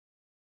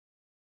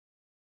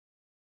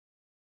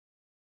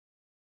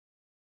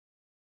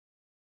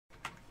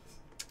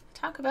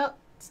talk about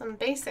some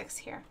basics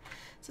here.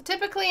 So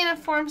typically in a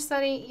form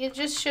study, you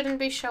just shouldn't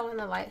be showing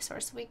the light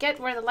source. We get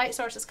where the light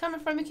source is coming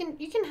from.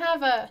 You can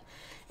have an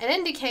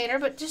indicator,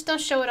 but just don't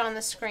show it on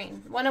the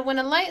screen. When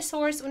a light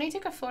source, when you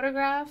take a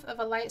photograph of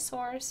a light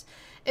source,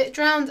 it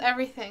drowns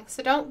everything.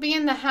 So don't be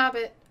in the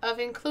habit of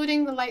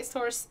including the light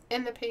source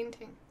in the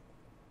painting.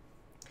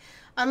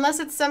 Unless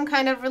it's some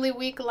kind of really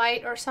weak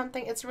light or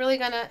something, it's really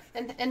going to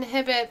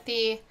inhibit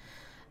the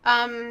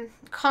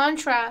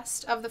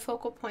contrast of the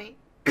focal point.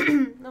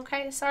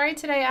 Okay, sorry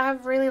today, I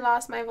have really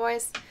lost my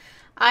voice.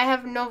 I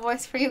have no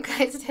voice for you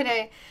guys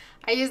today.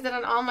 I used it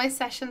on all my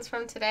sessions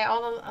from today,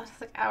 all the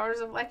like, hours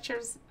of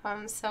lectures,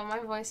 so my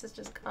voice is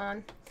just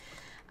gone.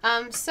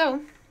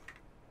 So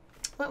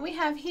what we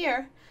have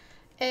here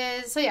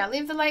is, so yeah,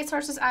 leave the light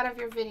sources out of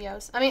your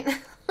videos. I mean,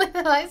 leave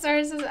the light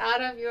sources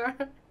out of your...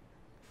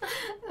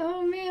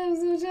 Oh man,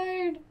 I'm so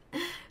tired.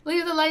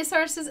 Leave the light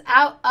sources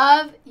out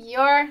of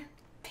your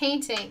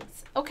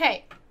paintings.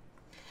 Okay,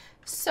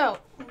 so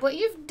what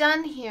you've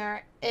done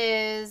here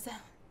is,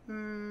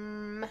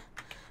 all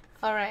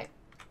right.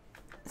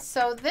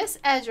 So this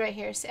edge right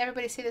here, so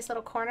everybody see this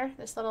little corner,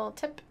 this little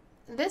tip?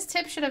 This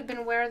tip should have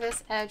been where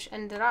this edge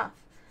ended off.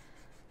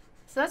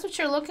 So that's what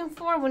you're looking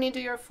for when you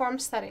do your form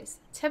studies.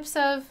 Tips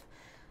of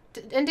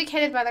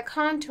indicated by the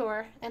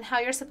contour and how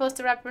you're supposed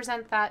to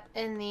represent that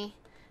in the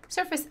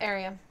surface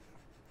area.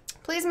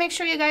 Please make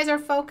sure you guys are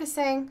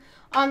focusing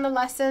on the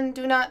lesson.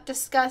 Do not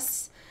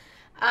discuss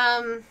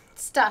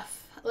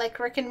stuff like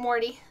Rick and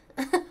Morty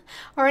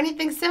or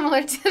anything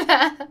similar to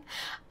that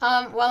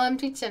while I'm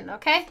teaching,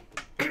 okay?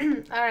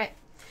 All right.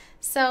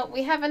 So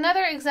we have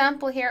another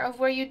example here of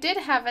where you did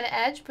have an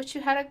edge, but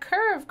you had a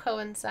curve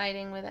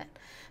coinciding with it.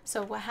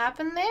 So what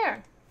happened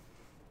there?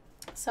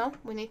 So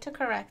we need to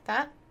correct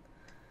that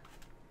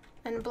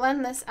and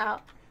blend this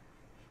out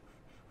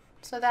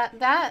so that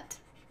that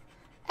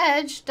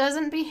edge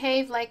doesn't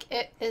behave like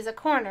it is a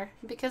corner,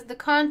 because the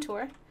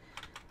contour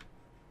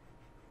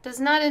does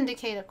not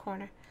indicate a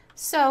corner.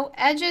 So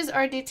edges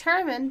are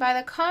determined by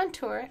the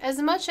contour as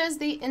much as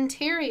the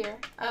interior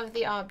of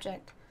the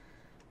object.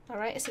 All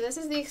right, so this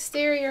is the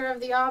exterior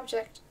of the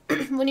object.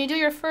 When you do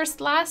your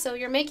first lasso,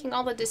 you're making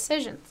all the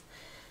decisions.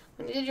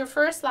 When you did your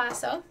first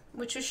lasso,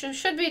 which you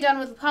should be done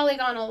with a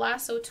polygonal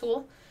lasso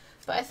tool,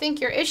 but I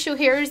think your issue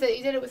here is that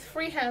you did it with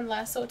freehand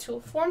lasso tool.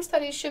 Form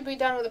studies should be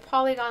done with a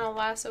polygonal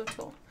lasso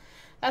tool.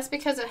 That's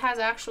because it has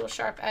actual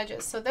sharp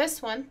edges. So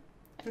this one,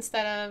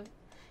 instead of,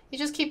 you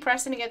just keep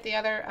pressing to get the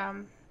other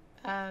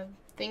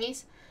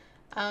thingies.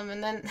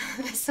 And then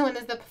this one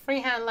is the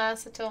freehand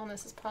lasso tool, and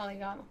this is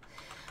polygonal.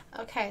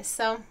 Okay,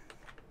 so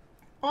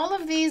all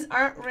of these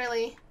aren't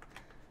really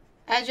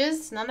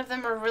edges. None of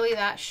them are really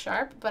that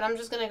sharp, but I'm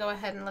just going to go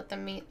ahead and let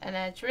them meet an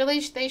edge. Really,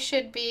 they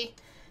should be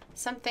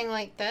something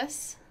like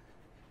this,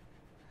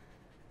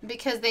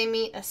 because they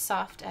meet a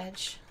soft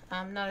edge,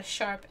 not a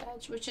sharp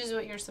edge, which is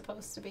what you're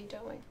supposed to be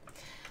doing.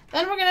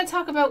 Then we're going to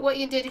talk about what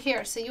you did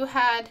here. So you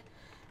had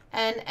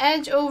an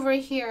edge over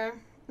here,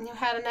 and you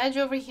had an edge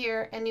over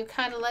here, and you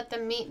kind of let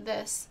them meet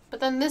this. But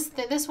then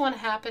this one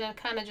happened and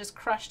kind of just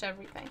crushed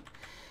everything.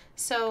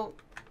 So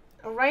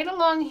right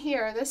along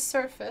here, this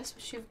surface,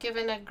 which you've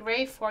given a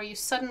gray for, you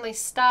suddenly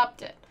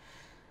stopped it.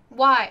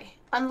 Why?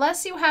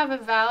 Unless you have a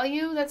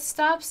value that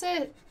stops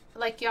it,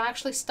 like you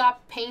actually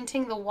stop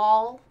painting the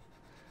wall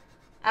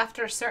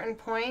after a certain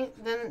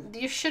point, then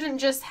you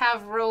shouldn't just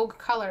have rogue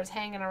colors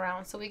hanging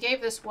around. So we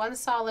gave this one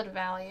solid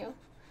value.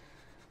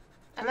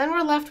 And then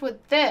we're left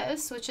with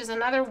this, which is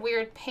another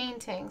weird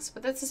paintings,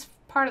 but this is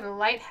part of the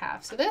light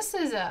half. So this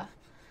is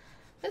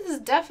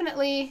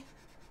definitely,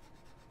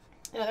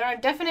 you know, there are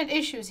definite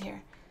issues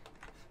here.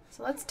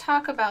 So let's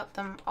talk about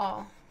them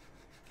all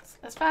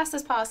as fast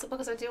as possible,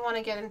 because I do want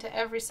to get into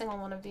every single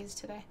one of these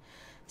today.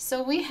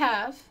 So we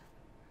have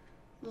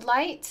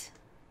light,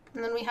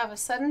 and then we have a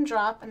sudden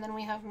drop, and then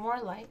we have more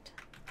light.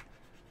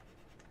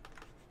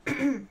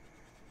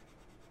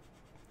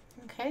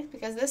 Okay,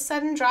 because this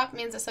sudden drop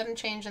means a sudden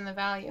change in the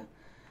value.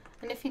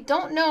 And if you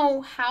don't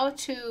know how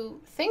to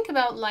think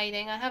about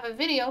lighting, I have a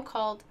video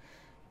called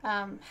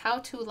How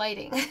to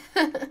Lighting.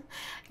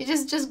 You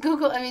just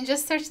Google,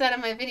 just search that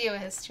in my video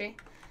history.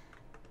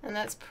 And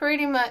that's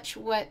pretty much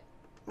what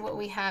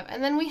we have.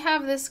 And then we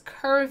have this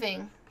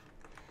curving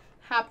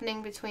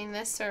happening between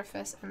this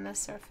surface and this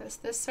surface.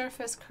 This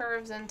surface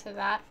curves into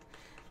that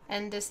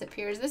and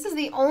disappears. This is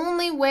the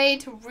only way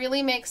to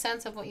really make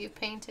sense of what you've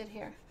painted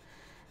here.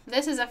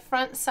 This is a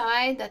front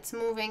side that's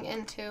moving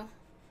into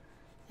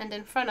and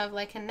in front of,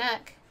 like a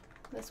neck.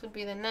 This would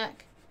be the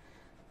neck,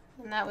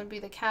 and that would be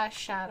the cast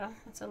shadow.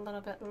 It's a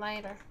little bit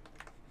lighter,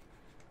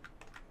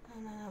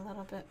 and then a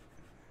little bit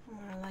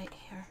more light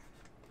here.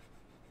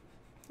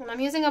 And I'm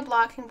using a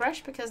blocking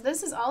brush because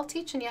this is all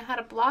teaching you how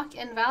to block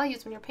in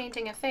values when you're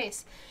painting a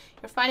face.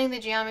 You're finding the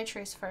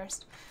geometries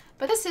first.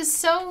 But this is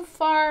so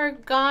far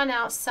gone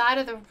outside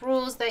of the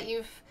rules that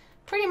you've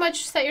pretty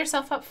much set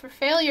yourself up for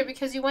failure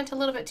because you went a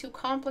little bit too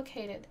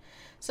complicated.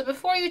 So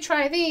before you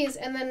try these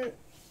and then,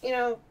 you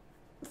know,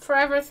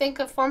 forever think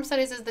of form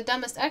studies as the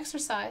dumbest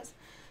exercise,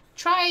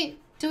 try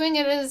doing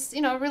it as,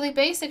 you know, a really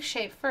basic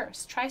shape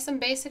first. Try some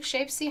basic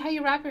shapes. See how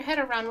you wrap your head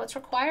around what's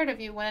required of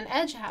you when an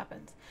edge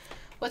happens.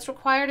 What's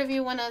required of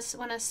you when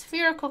a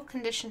spherical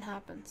condition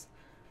happens.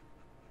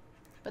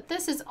 But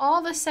this is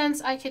all the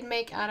sense I could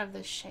make out of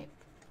this shape.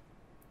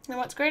 And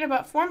what's great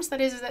about form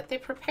studies is that they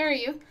prepare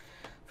you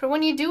for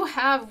when you do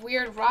have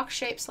weird rock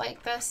shapes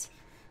like this.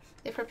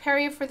 They prepare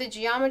you for the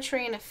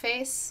geometry in a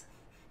face.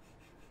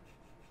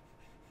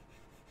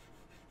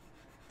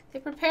 They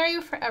prepare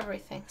you for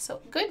everything.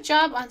 So good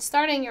job on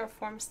starting your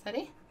form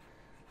study.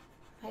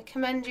 I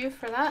commend you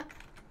for that.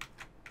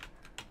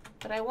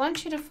 But I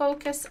want you to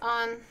focus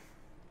on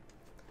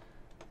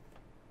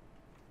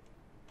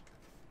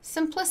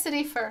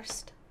simplicity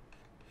first,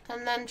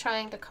 and then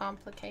trying to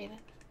complicate it.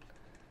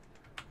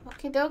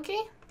 Okie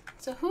dokie.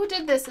 So who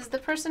did this? Is the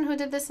person who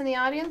did this in the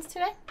audience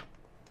today?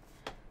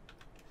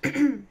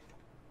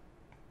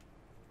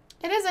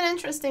 It is an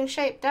interesting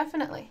shape,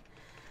 definitely.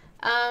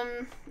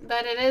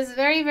 But it is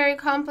very, very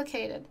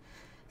complicated.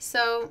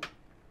 So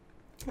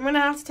I'm going to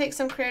have to take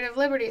some creative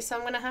liberty. So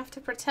I'm going to have to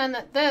pretend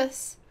that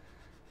this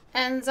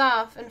ends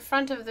off in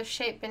front of the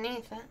shape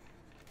beneath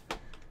it.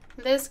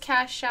 This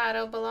cast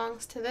shadow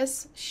belongs to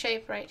this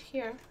shape right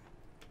here.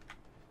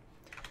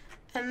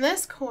 And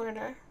this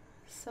corner,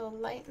 so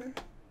lighten,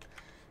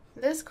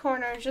 this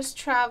corner just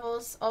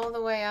travels all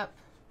the way up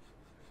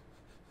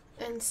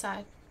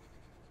inside.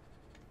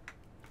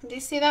 Do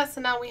you see that?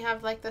 So now we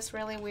have like this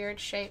really weird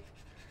shape,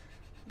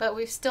 but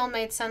we've still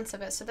made sense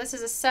of it. So this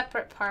is a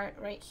separate part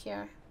right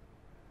here.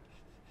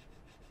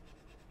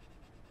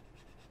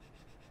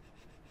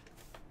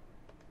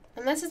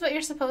 And this is what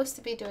you're supposed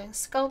to be doing,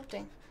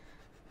 sculpting.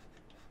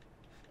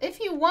 If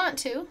you want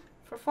to,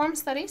 for form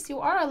studies, you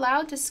are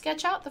allowed to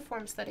sketch out the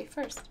form study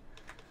first.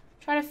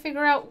 Try to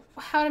figure out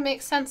how to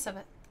make sense of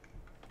it.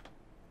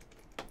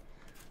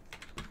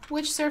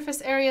 Which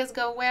surface areas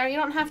go where. You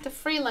don't have to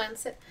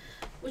freelance it,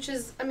 which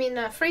is,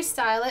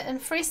 freestyle it.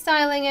 And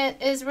freestyling it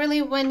is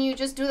really when you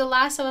just do the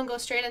lasso and go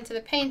straight into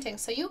the painting.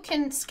 So you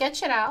can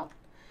sketch it out,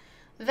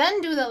 then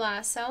do the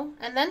lasso,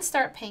 and then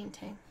start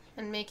painting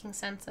and making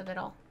sense of it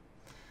all.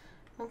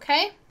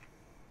 Okay?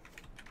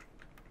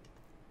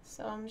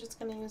 So I'm just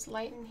going to use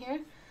lighten here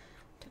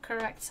to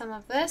correct some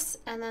of this.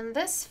 And then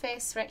this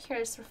face right here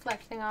is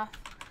reflecting off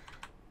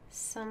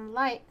some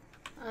light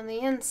on the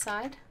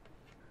inside.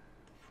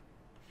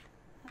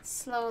 That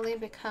slowly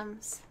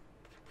becomes,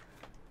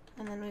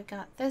 and then we've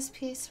got this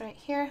piece right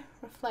here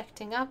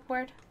reflecting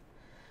upward.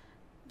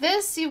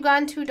 This, you've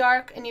gone too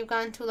dark and you've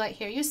gone too light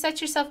here. You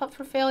set yourself up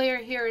for failure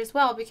here as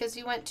well because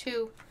you went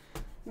too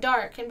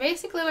dark. And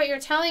basically what you're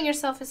telling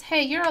yourself is,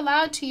 hey, you're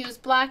allowed to use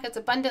black as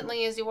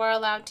abundantly as you are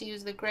allowed to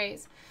use the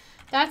grays.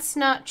 That's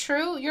not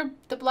true.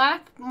 The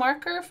black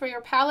marker for your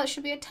palette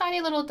should be a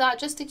tiny little dot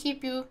just to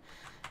keep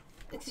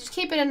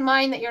it in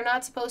mind that you're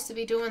not supposed to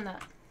be doing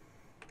that.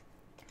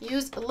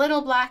 Use a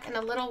little black and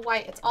a little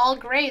white. It's all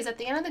grays. At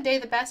the end of the day,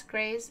 the best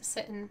colors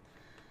sit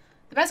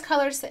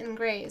in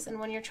grays. And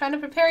when you're trying to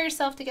prepare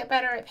yourself to get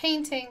better at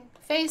painting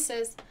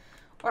faces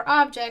or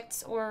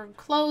objects or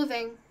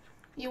clothing,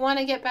 you want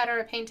to get better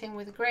at painting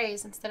with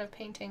grays instead of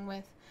painting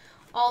with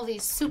all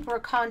these super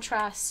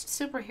contrast,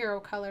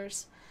 superhero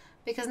colors,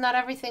 because not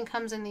everything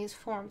comes in these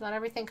forms. Not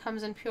everything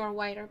comes in pure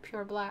white or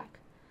pure black.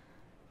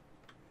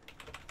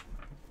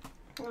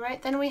 All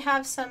right, then we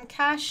have some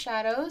cast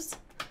shadows.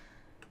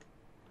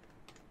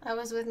 I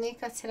was with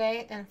Nika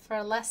today and for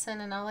a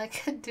lesson, and all I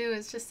could do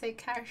is just say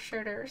cast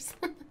shaders.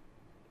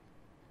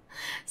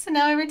 So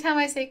now every time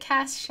I say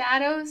cast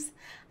shadows,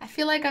 I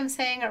feel like I'm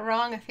saying it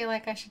wrong. I feel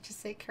like I should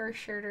just say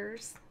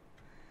curshers.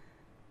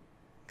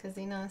 Because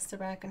I'm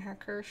Istebrak and her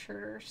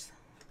curshers.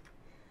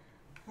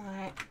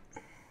 Alright.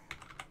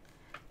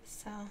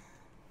 So,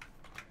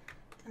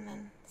 and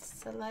then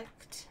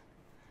select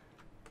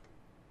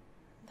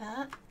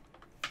that.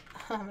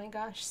 Oh my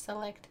gosh,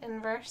 select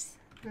inverse.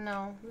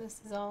 No,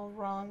 this is all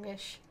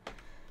wrongish.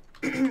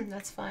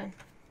 That's fine.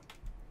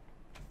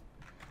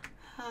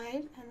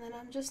 Hide, and then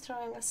I'm just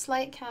throwing a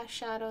slight cast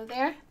shadow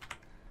there.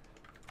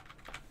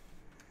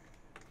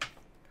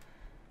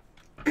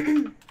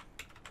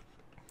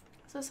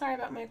 So sorry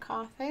about my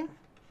coughing.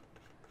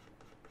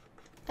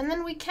 And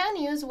then we can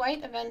use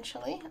white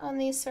eventually on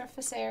these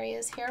surface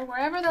areas here,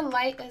 wherever the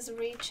light is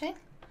reaching.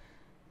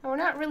 And we're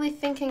not really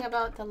thinking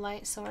about the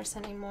light source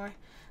anymore.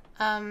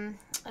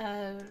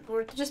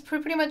 We're just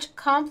pretty much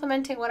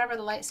complementing whatever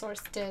the light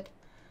source did.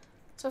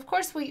 So of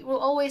course we will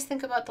always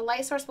think about the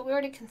light source, but we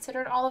already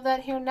considered all of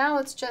that here. Now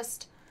it's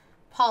just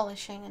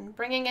polishing and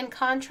bringing in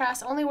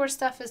contrast only where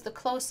stuff is the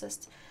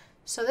closest.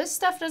 So this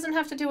stuff doesn't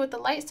have to do with the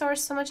light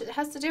source so much. It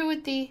has to do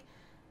with the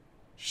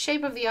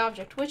shape of the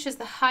object, which is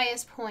the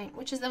highest point,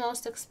 which is the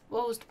most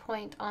exposed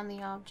point on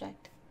the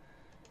object.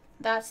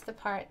 That's the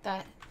part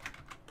that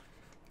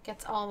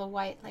gets all the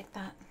white like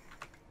that.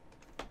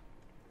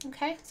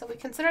 Okay, so we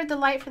considered the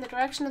light for the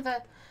direction of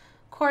the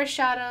coarse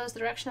shadows, the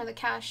direction of the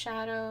cast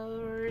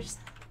shadows.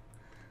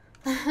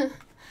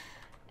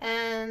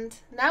 And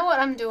now what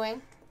I'm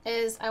doing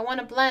is I want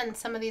to blend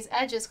some of these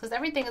edges because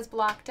everything is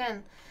blocked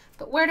in.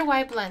 But where do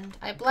I blend?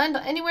 I blend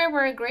anywhere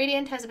where a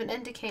gradient has been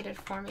indicated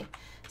for me.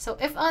 So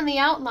if on the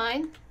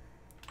outline,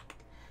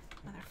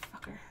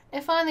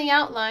 if on the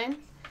outline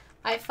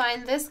I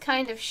find this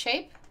kind of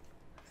shape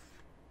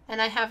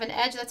and I have an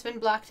edge that's been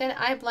blocked in,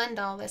 I blend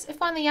all this.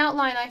 If on the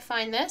outline I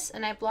find this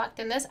and I blocked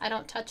in this, I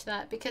don't touch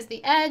that because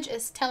the edge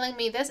is telling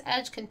me this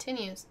edge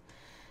continues.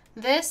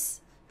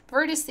 This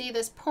vertice,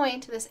 this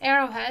point, this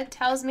arrowhead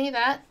tells me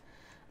that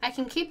I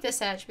can keep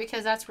this edge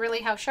because that's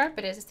really how sharp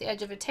it is. It's the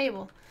edge of a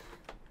table.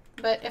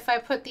 But if I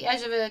put the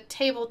edge of a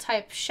table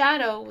type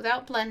shadow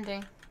without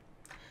blending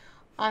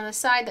on the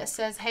side that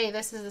says, hey,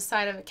 this is the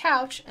side of a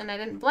couch, and I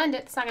didn't blend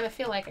it, it's not going to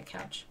feel like a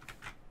couch.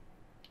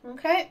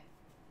 Okay?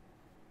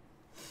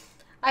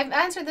 I've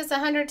answered this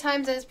 100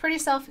 times and it's pretty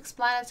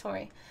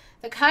self-explanatory.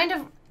 The kind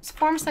of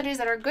form studies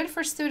that are good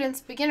for students,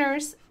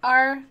 beginners,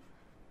 are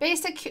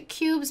basic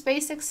cubes,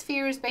 basic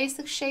spheres,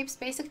 basic shapes,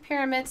 basic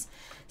pyramids,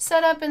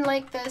 set up in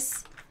like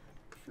this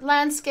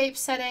landscape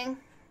setting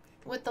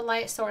with the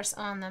light source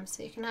on them.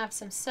 So you can have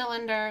some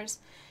cylinders,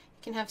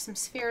 you can have some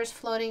spheres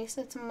floating,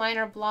 some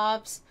minor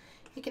blobs,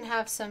 you can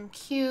have some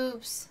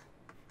cubes,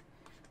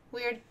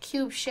 weird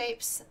cube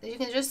shapes. You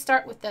can just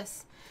start with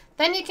this.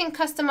 Then you can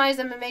customize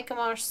them and make them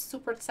all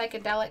super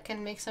psychedelic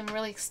and make some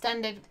really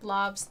extended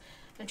blobs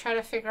and try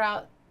to figure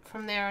out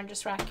from there and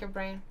just rack your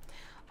brain.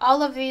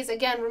 All of these,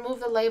 again, remove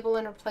the label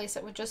and replace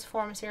it with just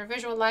forms here.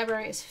 Visual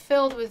library is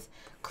filled with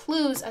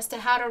clues as to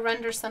how to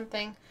render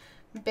something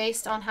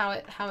based on how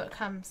it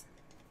comes.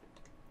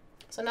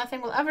 So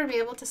nothing will ever be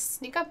able to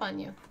sneak up on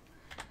you.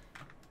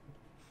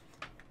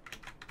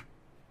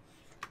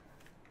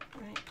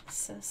 Right,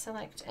 so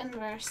select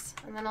inverse,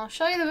 and then I'll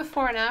show you the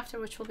before and after,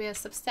 which will be a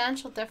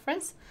substantial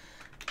difference.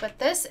 But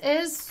this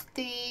is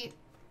the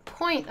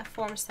point of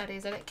form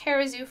studies, that it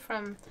carries you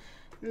from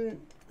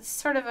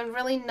sort of a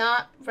really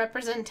not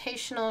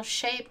representational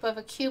shape of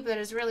a cube that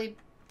is really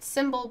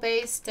symbol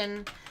based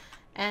and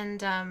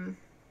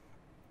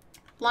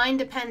line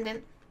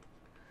dependent.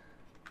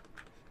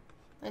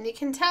 And you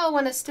can tell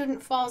when a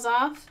student falls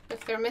off,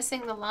 if they're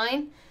missing the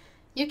line,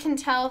 you can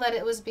tell that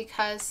it was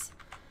because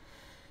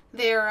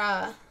they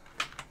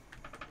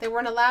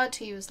weren't allowed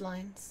to use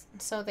lines.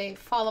 And so they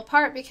fall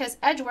apart because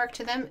edge work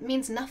to them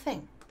means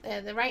nothing.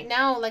 Right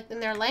now, like in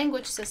their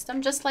language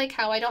system, just like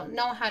how I don't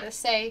know how to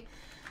say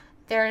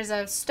there's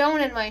a stone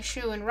in my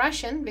shoe in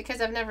Russian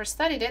because I've never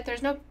studied it,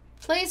 there's no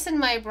place in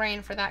my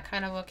brain for that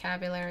kind of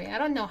vocabulary. I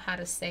don't know how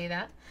to say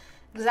that.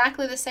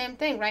 Exactly the same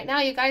thing. Right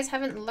now, you guys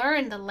haven't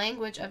learned the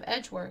language of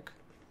edge work.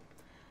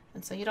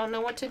 And so you don't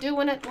know what to do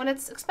when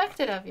it's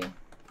expected of you.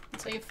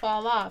 And so you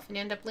fall off and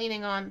you end up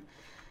leaning on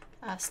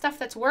stuff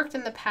that's worked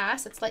in the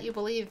past. It's let you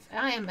believe,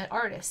 I am an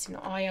artist. You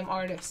know, I am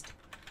artist.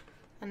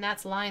 And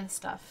that's line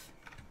stuff.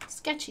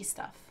 Sketchy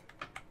stuff.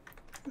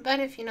 But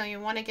if you know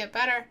you want to get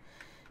better,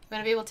 you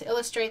want to be able to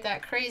illustrate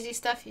that crazy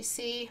stuff you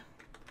see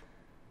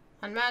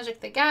on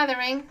Magic the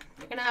Gathering,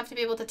 you're going to have to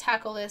be able to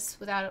tackle this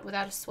without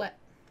a sweat.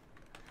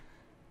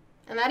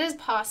 And that is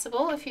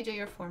possible if you do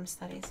your form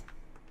studies.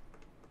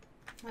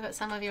 I bet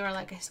some of you are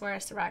like, I swear,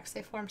 Istebrak,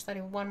 say form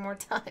study one more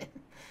time.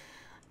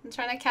 I'm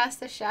trying to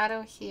cast a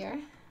shadow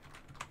here.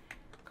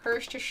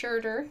 Cursed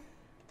shirter.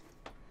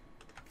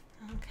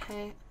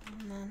 Okay,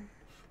 and then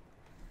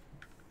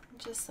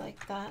just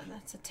like that.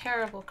 That's a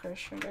terrible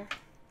cursed shirter.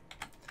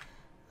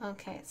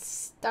 Okay, it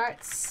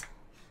starts,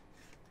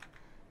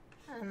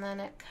 and then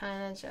it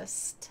kind of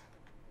just,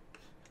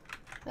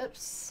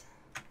 oops.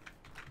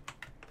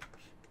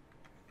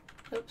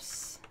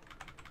 Oops.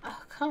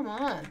 Oh, come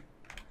on.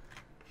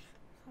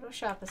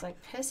 Photoshop is like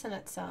pissing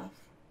itself.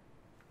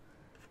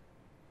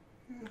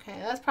 Okay,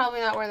 that's probably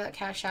not where that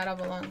cast shadow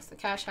belongs. The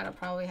cast shadow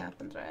probably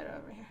happens right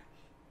over here.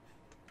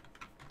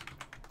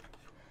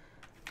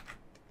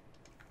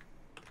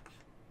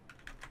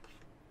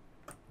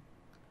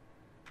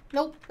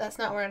 Nope, that's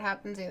not where it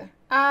happens either.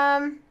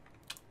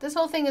 This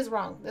whole thing is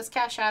wrong. This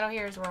cast shadow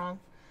here is wrong.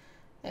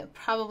 It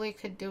probably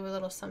could do a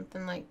little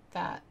something like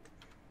that.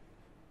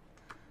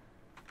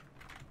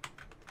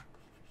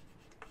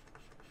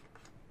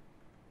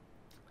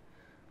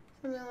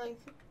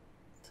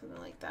 Something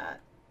like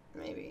that,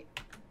 maybe.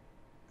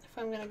 If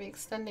I'm going to be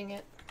extending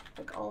it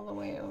like all the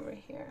way over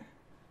here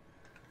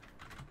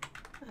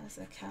as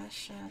a cast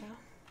shadow.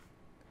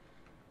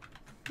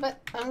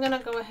 But I'm going to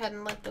go ahead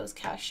and let those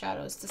cast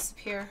shadows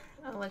disappear.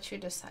 I'll let you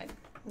decide.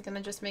 I'm going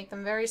to just make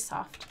them very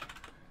soft.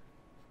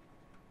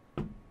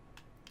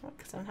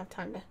 Because I don't have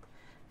time to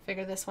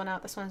figure this one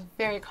out. This one's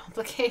very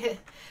complicated.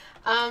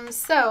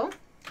 So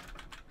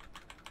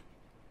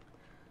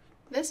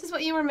this is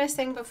what you were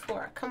missing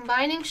before.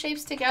 Combining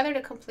shapes together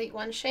to complete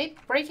one shape,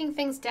 breaking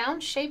things down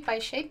shape by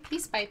shape,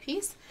 piece by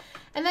piece,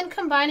 and then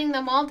combining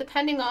them all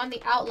depending on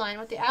the outline,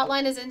 what the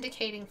outline is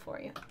indicating for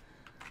you.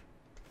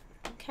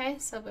 Okay,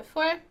 so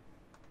before,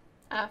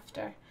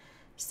 after.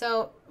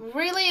 So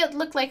really it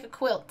looked like a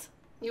quilt.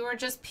 You were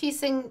just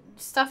piecing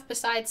stuff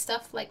beside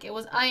stuff like it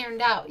was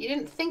ironed out. You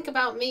didn't think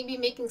about maybe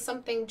making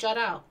something jut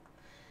out.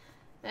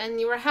 And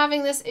you were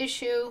having this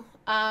issue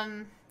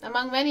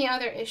among many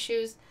other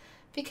issues,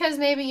 because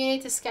maybe you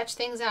need to sketch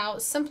things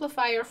out,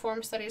 simplify your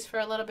form studies for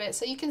a little bit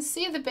so you can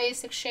see the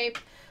basic shape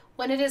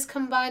when it is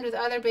combined with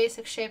other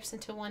basic shapes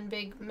into one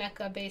big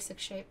mecha basic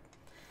shape,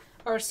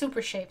 or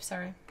super shape,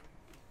 sorry.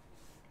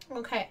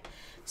 Okay,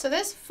 so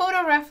this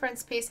photo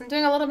reference piece, I'm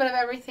doing a little bit of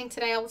everything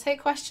today. I will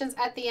take questions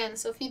at the end,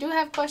 so if you do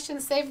have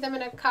questions, save them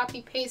in a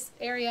copy paste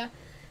area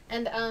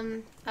and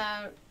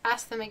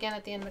ask them again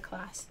at the end of the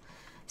class.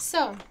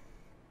 So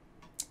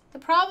the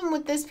problem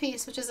with this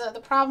piece, which is the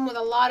problem with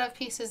a lot of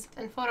pieces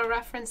in photo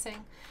referencing,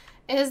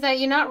 is that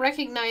you're not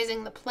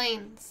recognizing the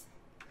planes.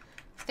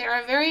 There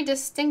are very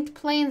distinct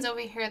planes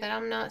over here that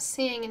I'm not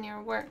seeing in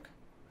your work.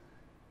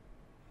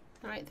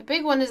 All right, the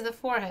big one is the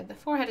forehead. The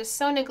forehead is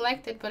so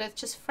neglected, but it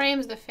just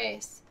frames the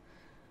face.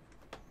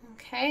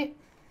 Okay,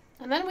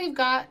 and then we've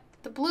got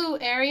the blue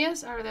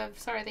areas, or the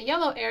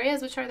yellow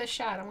areas, which are the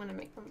shadow. I'm going to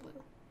make them blue.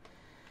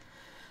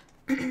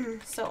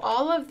 So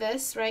all of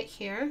this right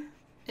here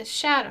is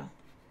shadow.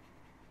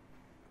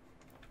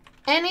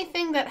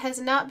 Anything that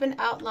has not been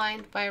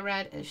outlined by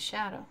red is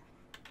shadow.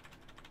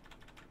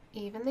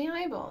 Even the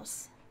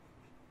eyeballs.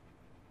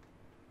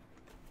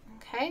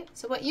 Okay,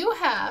 so what you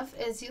have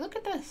is, you look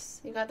at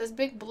this. You got this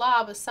big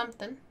blob of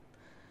something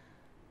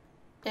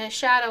in a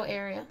shadow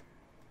area.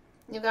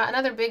 You've got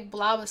another big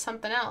blob of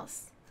something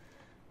else.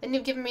 Then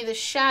you've given me the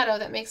shadow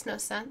that makes no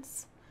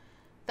sense.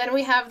 Then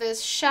we have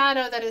this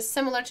shadow that is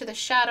similar to the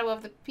shadow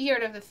of the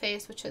beard of the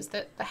face, which is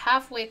the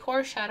halfway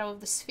core shadow of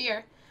the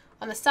sphere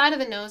on the side of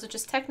the nose, which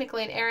is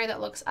technically an area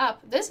that looks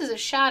up. This is a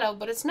shadow,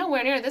 but it's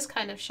nowhere near this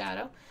kind of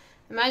shadow.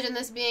 Imagine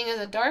this being as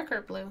a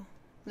darker blue.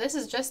 This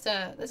is just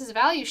this is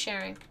value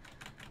sharing.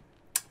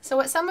 So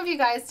what some of you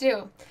guys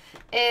do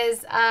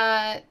is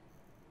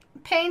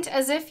paint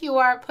as if you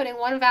are putting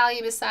one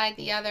value beside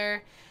the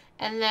other,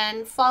 and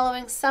then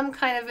following some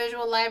kind of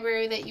visual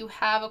library that you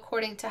have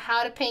according to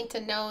how to paint a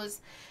nose,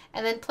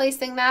 and then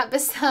placing that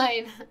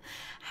beside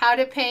how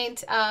to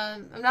paint,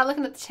 I'm not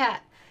looking at the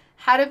chat,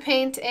 how to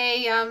paint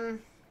a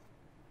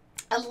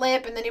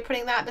lip, and then you're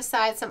putting that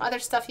beside some other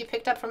stuff you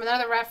picked up from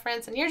another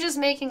reference, and you're just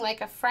making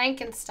like a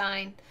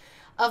Frankenstein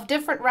of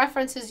different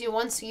references you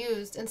once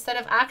used, instead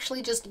of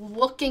actually just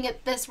looking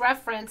at this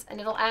reference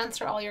and it'll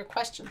answer all your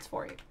questions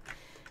for you.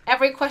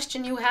 Every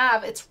question you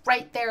have, it's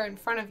right there in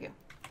front of you.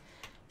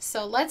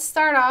 So let's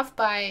start off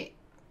by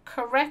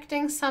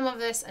correcting some of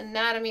this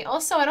anatomy.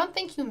 Also, I don't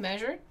think you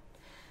measured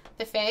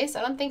the face.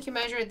 I don't think you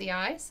measured the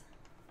eyes.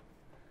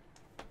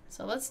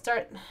 So let's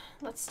start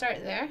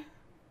there.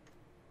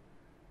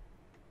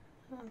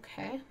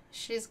 Okay,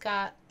 she's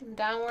got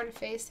downward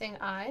facing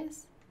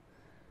eyes.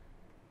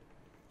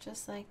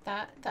 Just like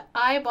that. The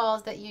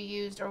eyeballs that you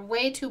used are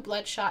way too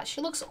bloodshot. She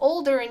looks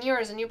older in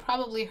yours, and you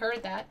probably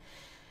heard that.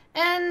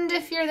 And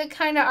if you're the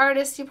kind of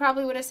artist, you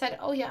probably would have said,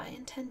 oh yeah, I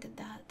intended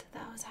that.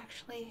 That was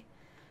actually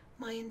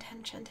my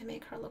intention, to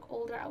make her look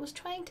older. I was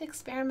trying to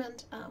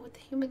experiment with the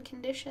human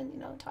condition, you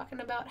know, talking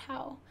about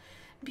how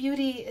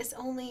beauty is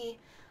only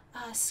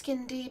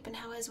skin deep, and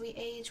how as we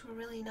age, we're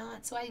really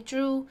not. So I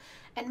drew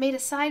and made a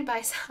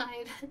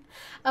side-by-side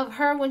of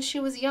her when she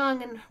was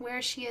young and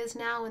where she is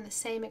now in the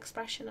same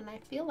expression. And I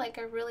feel like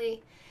I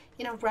really,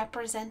 you know,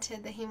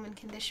 represented the human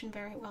condition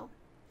very well.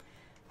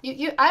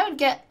 I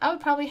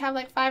would probably have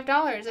like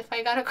 $5 if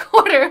I got a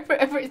quarter for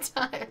every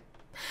time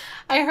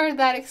I heard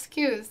that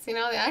excuse. You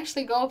know, they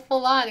actually go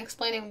full on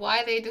explaining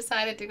why they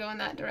decided to go in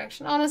that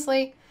direction.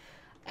 Honestly,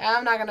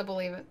 I'm not going to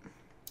believe it.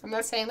 I'm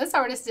not saying this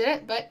artist did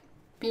it, but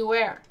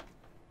beware.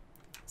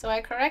 So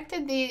I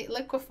corrected the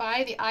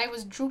liquefy. The eye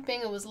was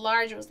drooping. It was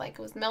large. It was like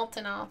it was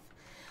melting off.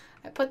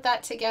 I put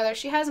that together.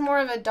 She has more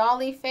of a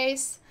dolly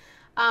face.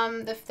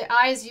 The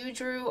eyes you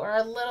drew are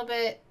a little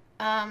bit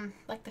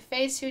like the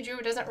face you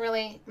drew doesn't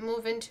really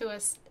move into a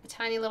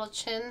tiny little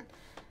chin.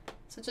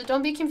 So just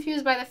don't be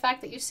confused by the fact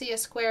that you see a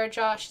square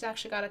jaw. She's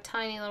actually got a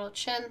tiny little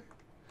chin.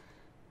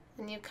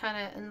 And you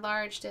kind of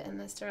enlarged it in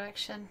this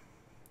direction.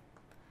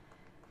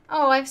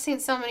 Oh, I've seen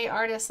so many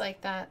artists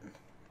like that.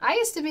 I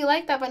used to be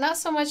like that, but not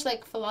so much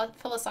like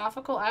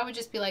philosophical. I would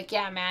just be like,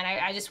 yeah, man,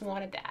 I just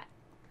wanted that.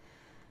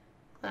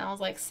 When I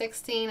was like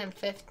 16 and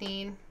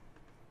 15.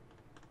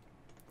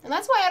 And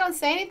that's why I don't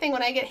say anything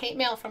when I get hate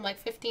mail from like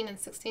 15 and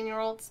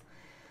 16-year-olds.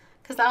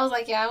 Because I was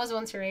like, yeah, I was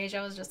once your age.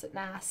 I was just an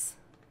ass.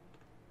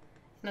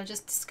 You know,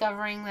 just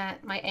discovering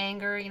that my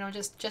anger, you know,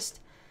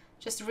 just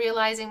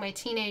realizing my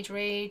teenage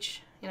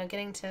rage, you know,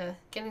 getting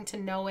to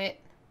know it.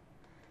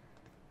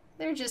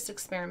 They're just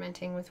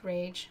experimenting with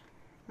rage,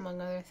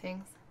 among other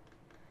things.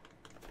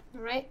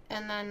 All right,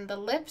 and then the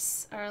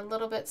lips are a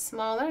little bit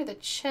smaller. The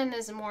chin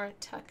is more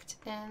tucked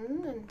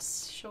in and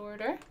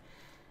shorter.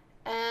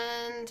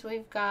 And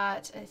we've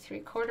got a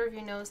 3/4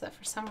 view nose that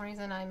for some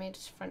reason I made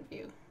front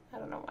view. I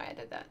don't know why I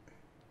did that.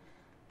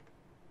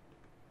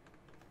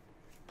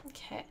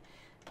 Okay,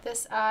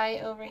 this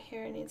eye over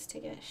here needs to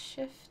get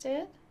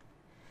shifted,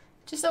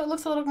 just so it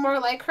looks a little more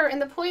like her.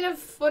 And the point of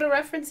photo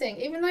referencing,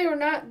 even though you're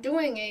not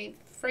doing a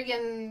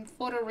friggin'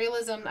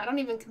 photorealism, I don't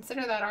even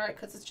consider that art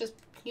because it's just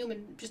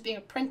human, just being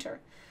a printer.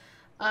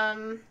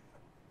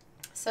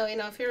 So, you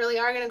know, if you really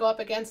are going to go up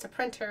against a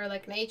printer,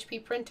 like an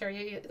HP printer,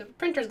 the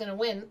printer's going to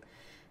win.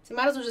 So you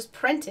might as well just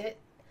print it.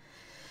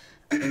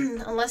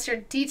 Unless your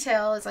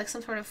detail is like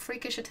some sort of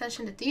freakish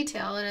attention to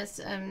detail, and it's,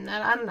 I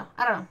don't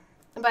know.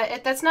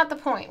 But that's not the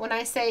point when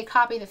I say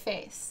copy the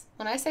face.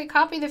 When I say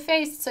copy the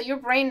face, so your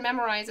brain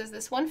memorizes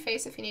this one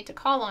face if you need to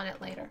call on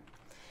it later.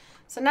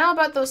 So now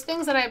about those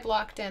things that I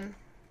blocked in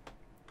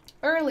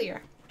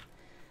earlier.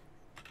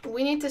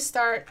 We need to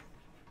start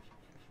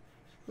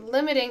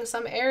limiting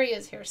some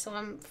areas here. So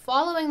I'm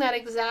following that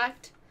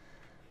exact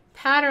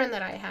pattern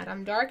that I had.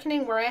 I'm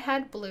darkening where I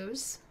had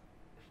blues.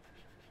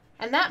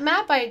 And that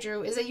map I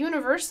drew is a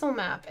universal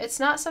map. It's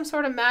not some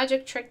sort of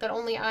magic trick that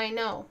only I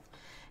know.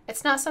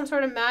 It's not some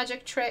sort of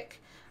magic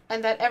trick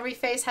and that every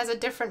face has a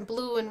different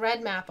blue and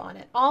red map on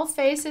it. All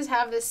faces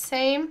have the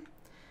same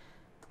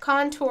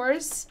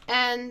contours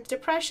and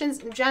depressions,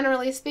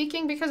 generally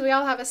speaking, because we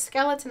all have a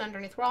skeleton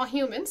underneath. We're all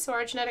humans, so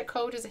our genetic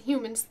code is a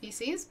human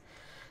species.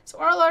 So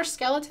all our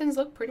skeletons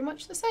look pretty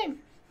much the same.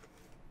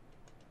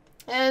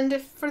 And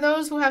for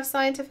those who have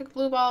scientific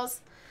blue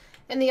balls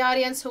in the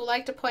audience who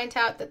like to point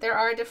out that there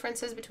are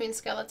differences between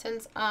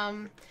skeletons,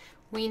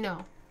 we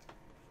know.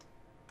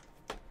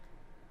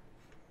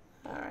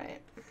 All right,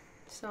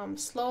 so I'm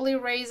slowly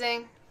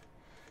raising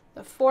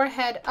the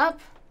forehead up,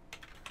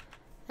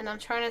 and I'm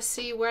trying to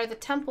see where the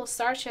temple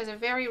starts. She has a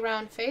very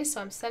round face,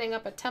 so I'm setting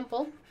up a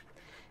temple.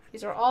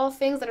 These are all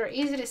things that are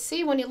easy to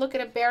see when you look at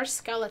a bare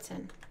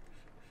skeleton.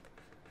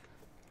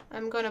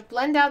 I'm going to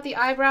blend out the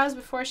eyebrows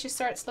before she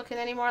starts looking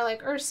any more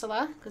like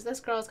Ursula, because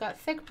this girl's got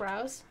thick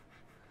brows.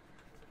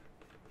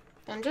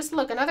 And just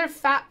look, another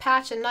fat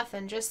patch and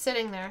nothing, just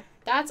sitting there.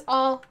 That's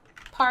all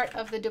part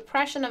of the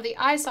depression of the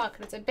eye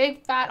socket. It's a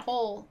big fat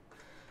hole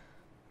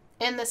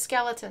in the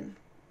skeleton.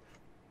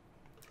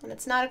 And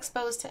it's not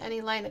exposed to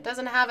any light. It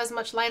doesn't have as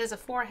much light as a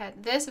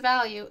forehead. This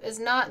value is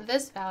not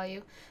this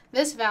value.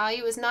 This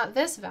value is not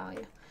this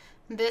value.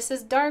 This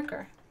is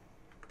darker.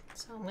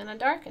 So I'm going to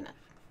darken it.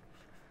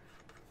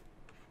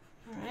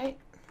 All right.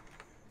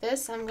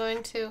 This, I'm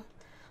going to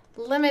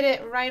limit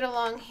it right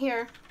along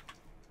here.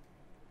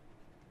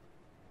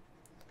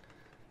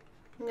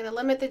 I'm going to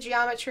limit the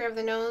geometry of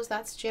the nose.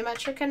 That's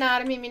geometric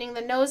anatomy, meaning the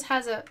nose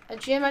has a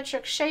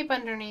geometric shape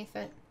underneath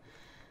it.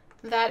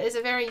 That is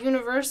a very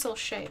universal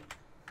shape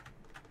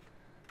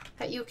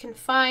that you can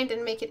find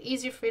and make it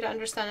easier for you to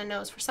understand a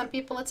nose. For some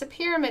people, it's a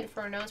pyramid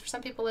for a nose. For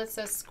some people, it's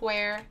a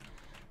square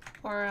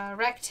or a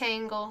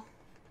rectangle,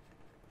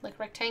 like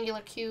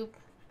rectangular cube.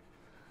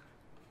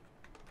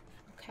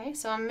 Okay,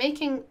 so I'm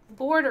making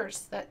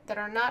borders that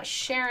are not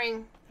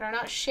sharing, that are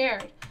not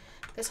shared.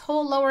 This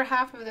whole lower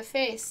half of the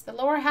face, the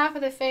lower half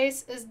of the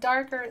face is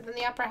darker than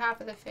the upper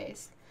half of the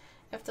face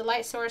if the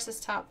light source is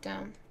top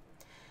down.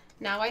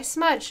 Now I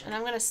smudge, and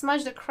I'm going to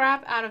smudge the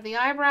crap out of the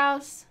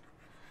eyebrows,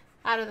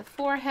 out of the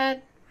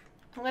forehead.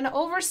 I'm going to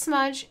over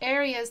smudge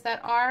areas that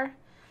are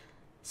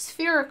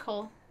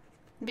spherical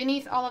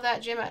beneath all of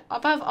that,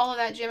 above all of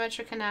that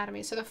geometric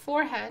anatomy. So the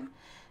forehead,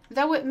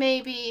 though it may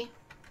be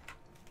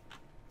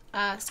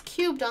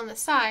cubed on the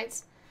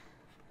sides,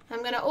 I'm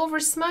going to over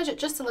smudge it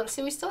just a little.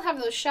 See, we still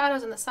have those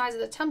shadows on the sides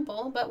of the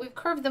temple, but we've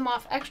curved them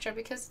off extra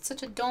because it's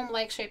such a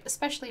dome-like shape,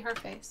 especially her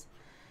face.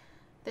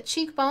 The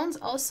cheekbones,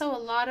 also a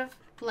lot of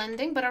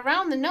blending, but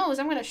around the nose,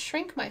 I'm going to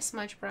shrink my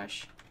smudge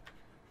brush.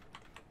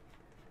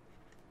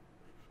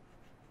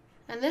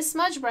 And this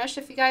smudge brush,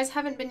 if you guys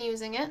haven't been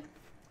using it,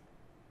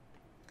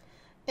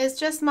 is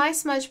just my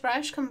smudge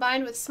brush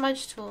combined with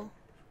smudge tool.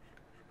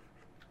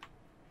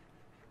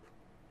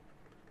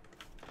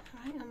 All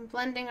right, I'm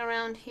blending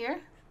around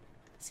here.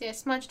 See, I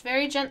smudged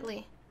very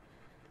gently.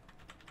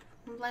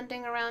 I'm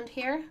blending around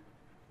here.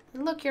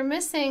 And look, you're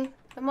missing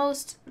the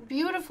most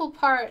beautiful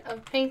part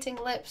of painting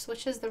lips,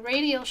 which is the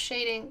radial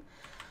shading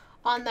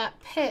on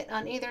that pit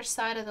on either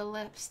side of the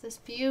lips. This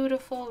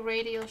beautiful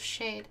radial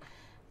shade.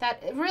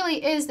 That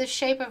really is the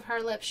shape of her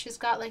lips. She's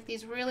got like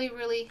these really,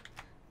 really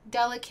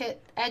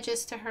delicate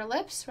edges to her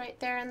lips right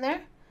there and there.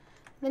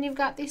 And then you've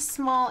got these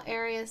small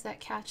areas that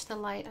catch the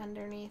light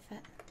underneath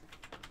it.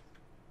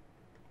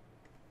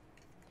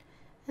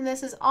 And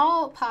this is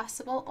all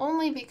possible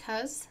only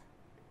because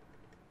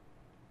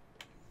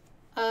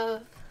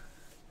of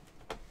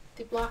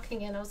the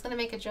blocking in. I was going to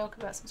make a joke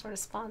about some sort of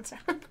sponsor.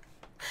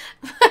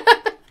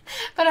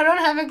 But I don't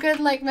have a good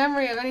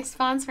memory of any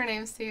sponsor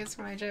names to use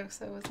for my jokes,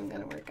 so it wasn't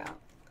going to work out.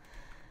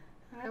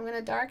 All right, I'm going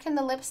to darken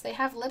the lips. They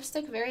have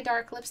lipstick, very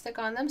dark lipstick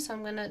on them, so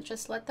I'm going to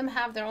just let them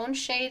have their own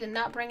shade and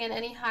not bring in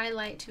any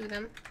highlight to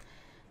them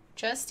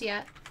just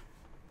yet.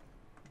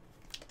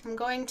 I'm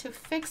going to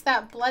fix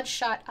that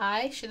bloodshot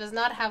eye. She does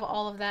not have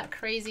all of that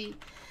crazy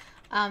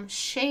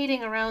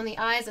shading around the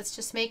eyes that's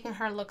just making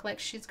her look like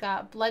she's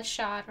got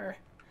bloodshot or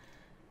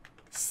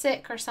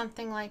sick or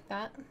something like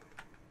that.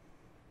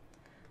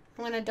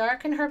 I'm going to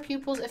darken her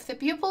pupils. If the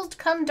pupils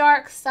come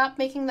dark, stop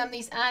making them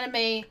these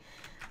anime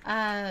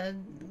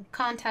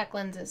contact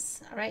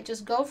lenses. All right,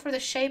 just go for the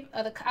shape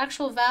of the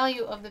actual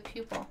value of the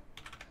pupil.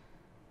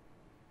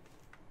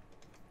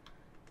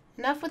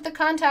 Enough with the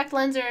contact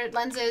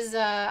lenses,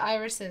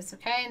 irises,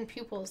 okay, and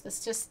pupils.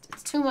 That's just,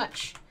 it's too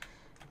much.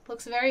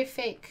 Looks very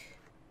fake.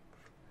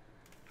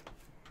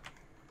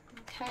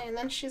 Okay, and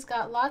then she's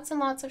got lots and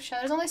lots of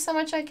shadows. There's only so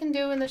much I can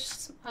do in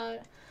this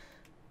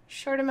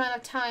short amount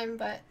of time,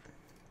 but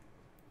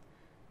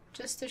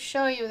just to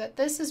show you that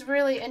this is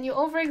really, and you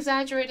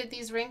over-exaggerated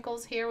these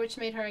wrinkles here, which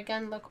made her,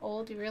 again, look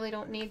old. You really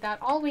don't need that.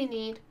 All we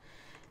need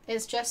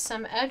is just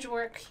some edge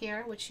work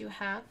here, which you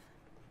have,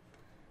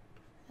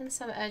 and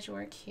some edge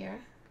work here,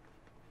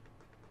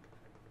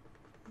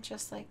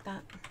 just like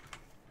that.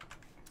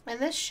 And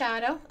this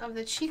shadow of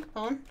the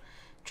cheekbone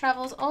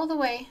travels all the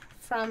way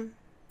from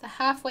the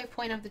halfway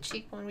point of the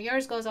cheekbone.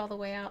 Yours goes all the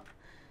way out.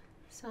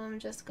 So I'm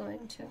just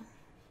going to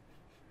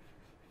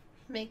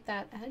make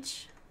that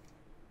edge.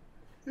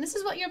 And this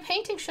is what your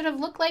painting should have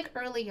looked like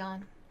early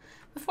on,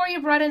 before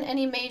you brought in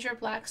any major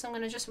black. So I'm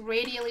going to just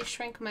radially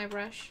shrink my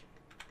brush.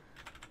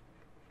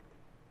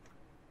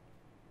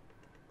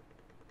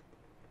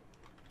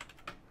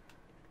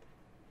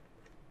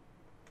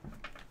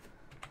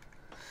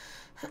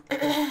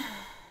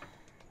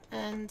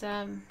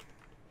 And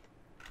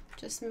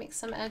just make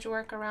some edge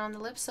work around the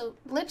lips. So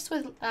lips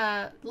with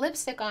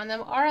lipstick on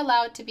them are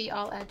allowed to be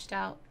all edged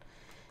out.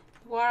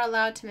 You are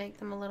allowed to make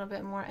them a little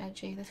bit more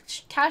edgy. The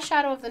cast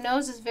shadow of the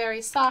nose is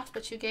very soft,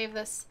 but you gave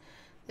this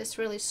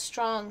really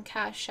strong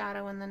cast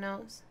shadow in the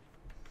nose.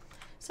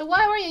 So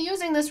why were you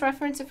using this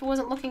reference if it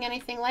wasn't looking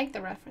anything like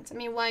the reference? I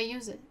mean, why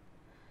use it?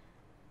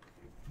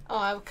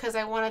 Oh, because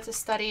I wanted to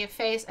study a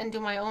face and do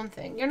my own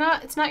thing.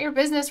 It's not your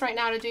business right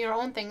now to do your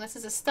own thing. This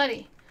is a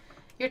study.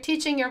 You're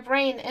teaching your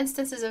brain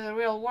instances of the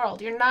real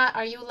world.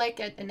 Are you like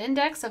an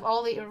index of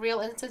all the real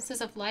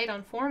instances of light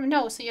on form?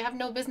 No, so you have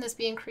no business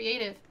being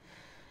creative.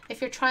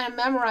 If you're trying to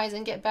memorize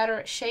and get better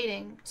at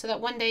shading, so that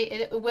one day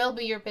it will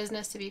be your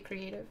business to be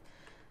creative.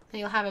 And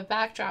you'll have a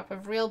backdrop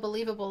of real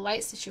believable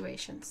light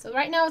situations. So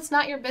right now it's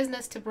not your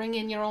business to bring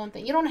in your own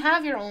thing. You don't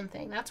have your own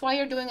thing. That's why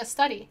you're doing a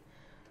study.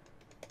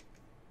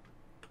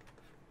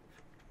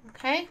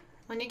 Okay?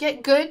 When you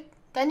get good,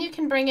 then you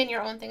can bring in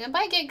your own thing. And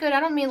by get good,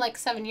 I don't mean like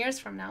 7 years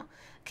from now.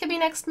 It could be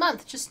next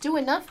month. Just do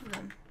enough of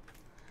them.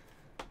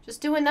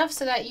 Just do enough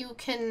so that you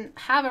can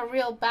have a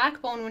real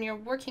backbone when you're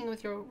working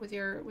with your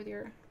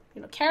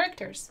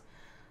characters.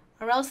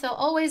 Or else they'll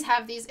always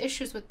have these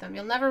issues with them.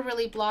 You'll never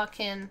really block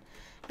in.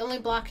 You'll only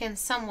block in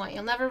somewhat.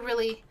 You'll never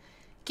really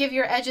give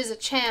your edges a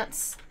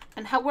chance.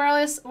 And where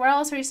else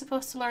are you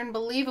supposed to learn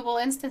believable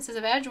instances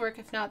of edge work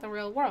if not the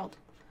real world?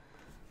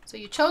 So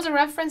you chose a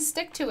reference,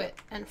 stick to it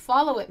and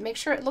follow it. Make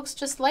sure it looks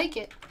just like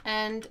it.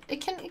 And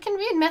it can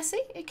be messy.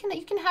 You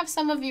can have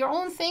some of your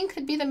own thing.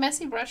 Could be the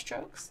messy brush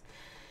strokes.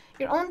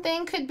 Your own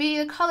thing could be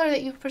the color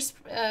that you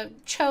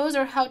chose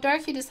or how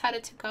dark you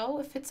decided to go.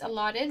 If it's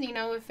allotted,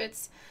 if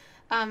it's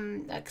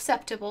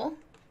acceptable.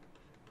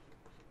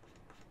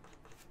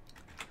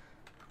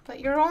 But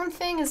your own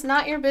thing is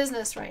not your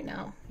business right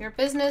now. Your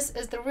business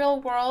is the real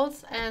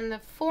world and the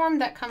form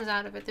that comes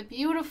out of it. The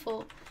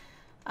beautiful,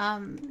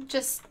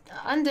 just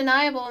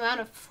undeniable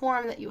amount of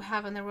form that you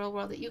have in the real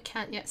world that you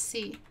can't yet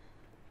see.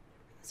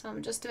 So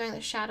I'm just doing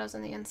the shadows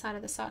on the inside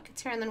of the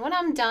sockets here. And then when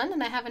I'm done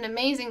and I have an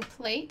amazing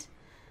plate,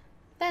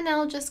 then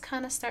I'll just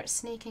kind of start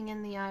sneaking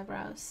in the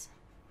eyebrows.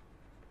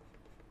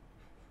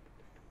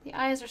 The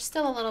eyes are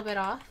still a little bit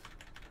off.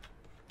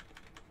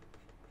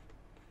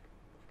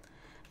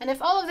 And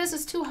if all of this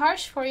is too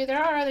harsh for you,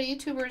 there are other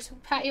YouTubers who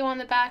pat you on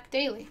the back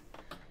daily.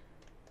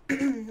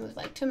 With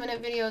like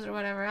 2-minute videos or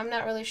whatever. I'm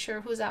not really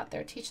sure who's out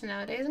there teaching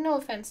nowadays. No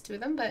offense to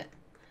them, but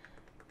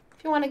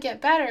if you want to get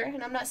better,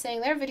 and I'm not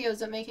saying their videos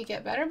don't make you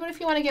get better, but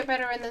if you want to get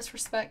better in this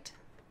respect,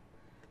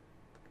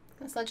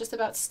 it's not just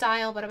about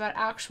style, but about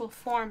actual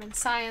form and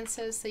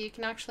sciences, so you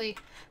can actually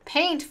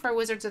paint for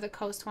Wizards of the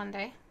Coast one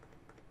day.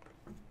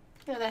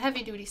 The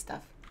heavy-duty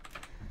stuff.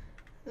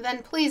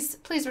 Then please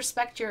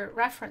respect your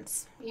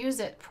reference. Use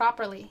it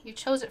properly. You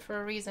chose it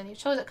for a reason. You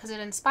chose it because it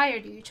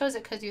inspired you. You chose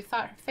it because you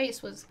thought her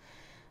face was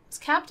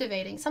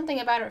captivating. Something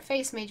about her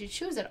face made you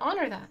choose it.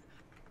 Honor that.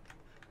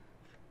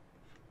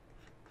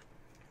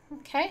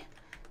 Okay.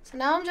 So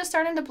now I'm just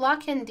starting to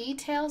block in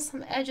details,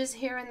 some edges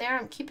here and there.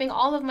 I'm keeping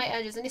all of my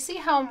edges. And you see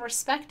how I'm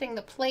respecting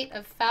the plate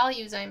of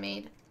values I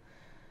made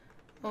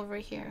over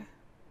here.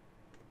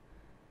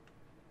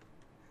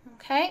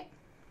 Okay.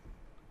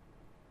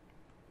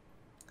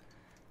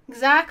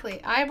 Exactly.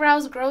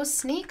 Eyebrows grow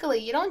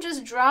sneakily. You don't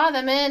just draw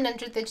them in and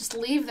they just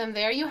leave them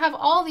there. You have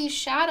all these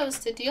shadows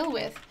to deal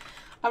with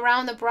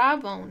around the brow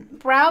bone.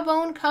 Brow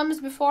bone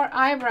comes before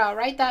eyebrow.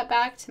 Write that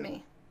back to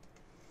me.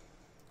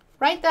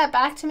 Write that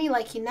back to me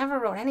like he never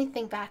wrote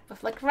anything back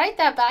before. Like, write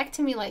that back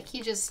to me like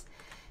you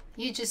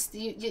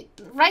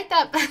write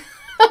that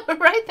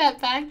write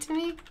that back to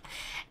me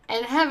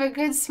and have a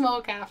good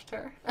smoke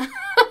after.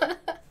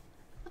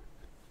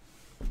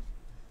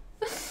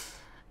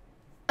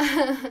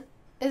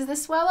 Is the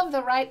swell of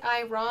the right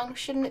eye wrong?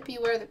 Shouldn't it be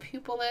where the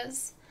pupil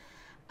is?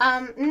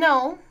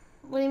 No.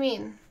 What do you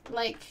mean?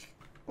 Like,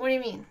 what do you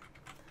mean?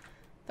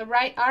 The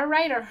right, our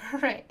right or her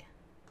right?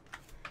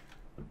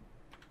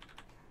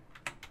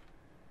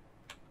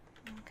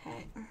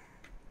 Okay.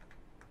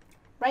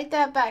 Write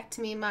that back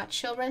to me, my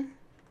children.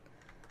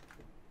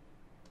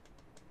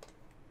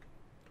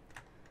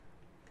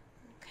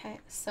 Okay,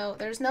 so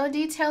there's no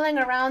detailing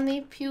around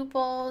the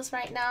pupils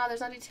right now.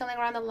 There's no detailing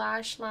around the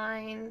lash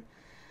line.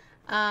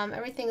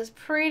 Everything is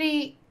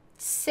pretty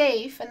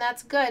safe, and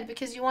that's good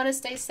because you want to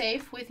stay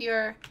safe with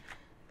your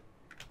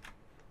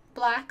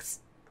blacks.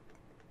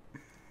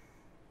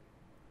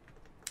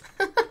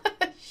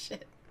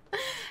 Shit.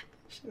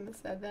 Shouldn't have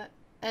said that.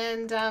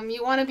 And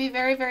you want to be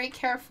very, very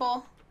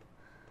careful.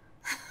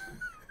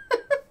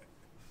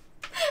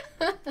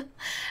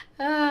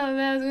 Oh man,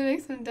 I was gonna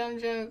make some dumb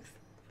jokes.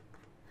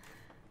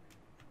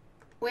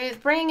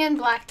 With bringing in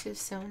black too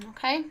soon,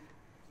 okay?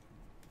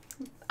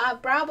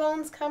 Brow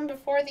bones come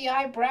before the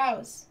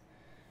eyebrows.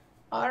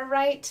 All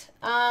right.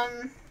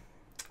 I'm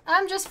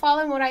just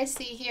following what I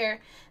see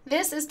here.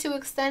 This is too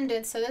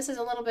extended, so this is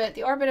a little bit,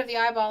 the orbit of the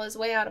eyeball is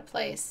way out of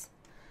place.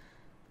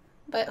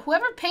 But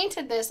whoever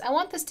painted this, I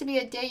want this to be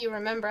a day you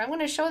remember. I'm going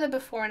to show the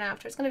before and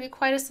after. It's going to be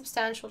quite a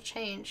substantial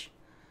change.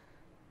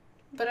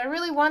 But I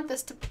really want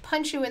this to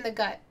punch you in the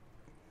gut.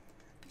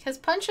 Because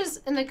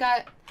punches in the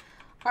gut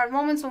are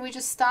moments when we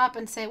just stop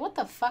and say, what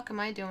the fuck am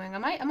I doing?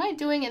 Am I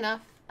doing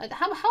enough?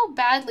 How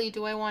badly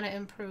do I want to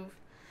improve?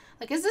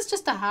 Like, is this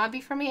just a hobby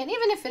for me? And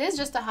even if it is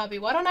just a hobby,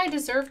 why don't I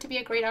deserve to be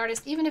a great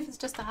artist, even if it's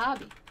just a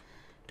hobby?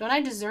 Don't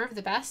I deserve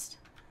the best?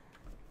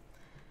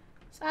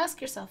 So ask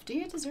yourself, do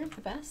you deserve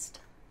the best?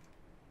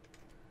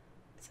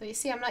 So you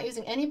see, I'm not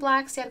using any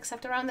blacks yet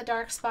except around the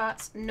dark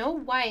spots. No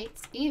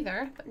whites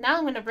either. But now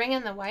I'm going to bring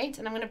in the white,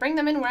 and I'm going to bring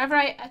them in wherever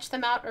I etched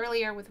them out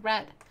earlier with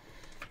red.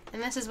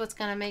 And this is what's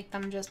going to make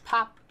them just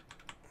pop.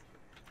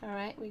 All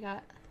right, we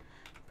got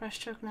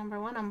brushstroke number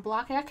 1. I'm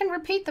blocking. I can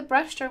repeat the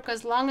brushstroke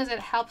as long as it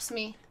helps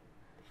me.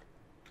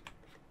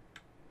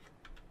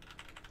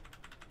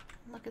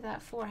 Look at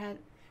that forehead.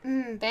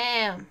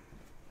 Bam.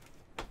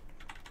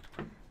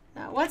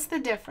 Now, what's the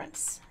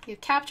difference? You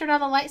captured all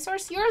the light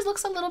source. Yours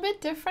looks a little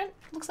bit different.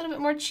 Looks a little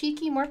bit more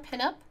cheeky, more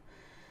pinup.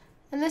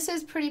 And this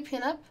is pretty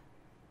pinup.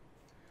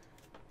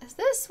 Is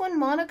this when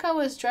Monica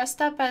was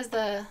dressed up as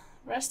the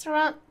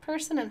restaurant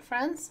person in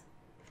Friends?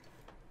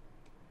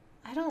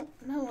 I don't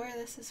know where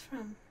this is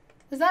from.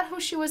 Is that who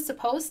she was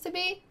supposed to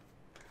be?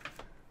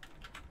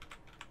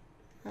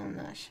 I'm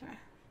not sure.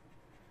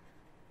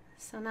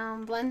 So now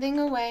I'm blending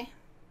away.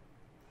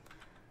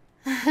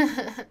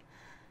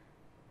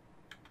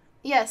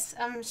 Yes,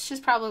 she's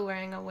probably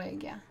wearing a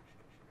wig, yeah.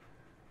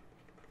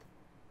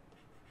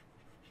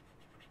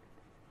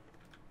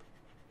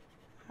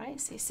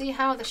 Alright, so you see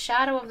how the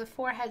shadow of the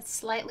forehead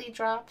slightly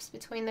drops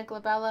between the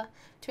glabella,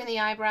 between the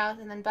eyebrows,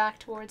 and then back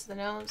towards the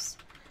nose.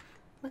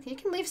 Look, you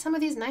can leave some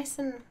of these nice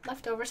and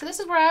left over. So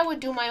this is where I would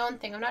do my own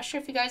thing. I'm not sure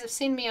if you guys have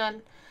seen me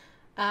on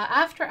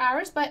After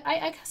Hours, but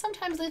I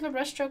sometimes leave a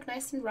brushstroke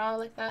nice and raw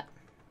like that.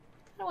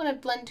 I don't want to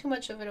blend too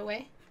much of it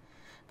away.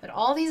 But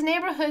all these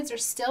neighborhoods are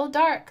still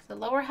dark. The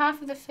lower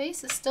half of the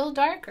face is still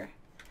darker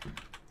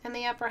than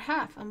the upper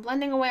half. I'm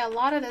blending away a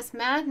lot of this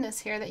madness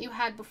here that you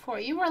had before.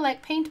 You were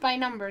like paint by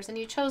numbers, and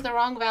you chose the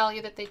wrong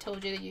value that they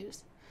told you to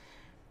use.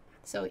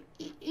 So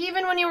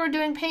even when you were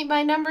doing paint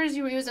by numbers,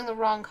 you were using the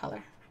wrong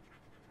color.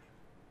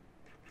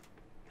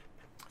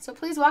 So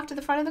please walk to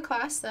the front of the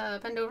class.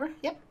 Bend over.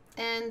 Yep.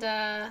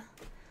 And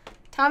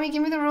Tommy,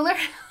 give me the ruler.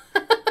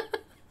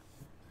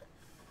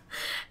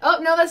 Oh,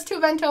 no, that's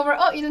too bent over.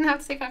 Oh, you didn't have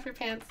to take off your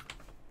pants.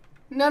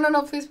 No, no,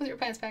 no, please put your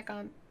pants back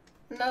on.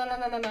 No, no,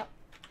 no, no, no.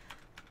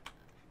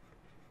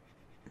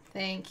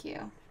 Thank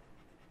you.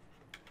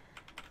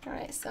 All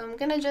right, so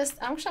I'm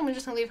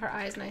just gonna leave her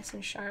eyes nice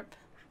and sharp.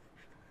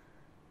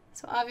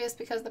 So obvious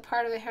because the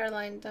part of the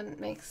hairline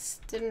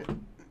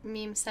didn't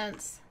meme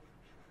sense.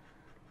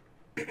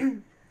 All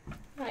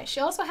right,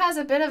 she also has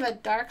a bit of a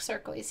dark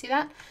circle. You see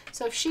that?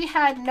 So if she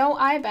had no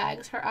eye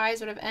bags, her eyes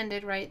would have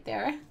ended right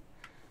there.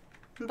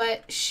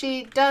 But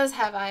she does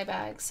have eye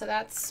bags, so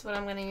that's what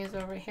I'm going to use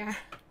over here.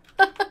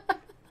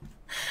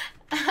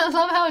 I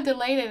love how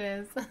delayed it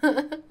is.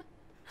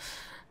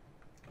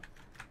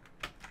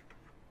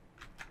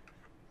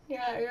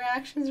 Yeah, your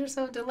actions are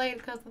so delayed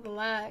because of the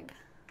lag.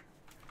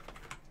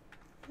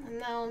 And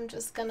now I'm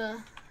just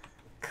gonna...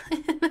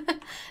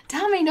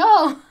 Tommy,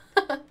 no!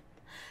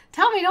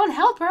 Tommy, don't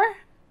help her!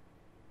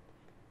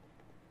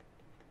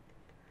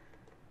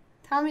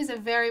 Tommy's a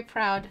very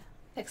proud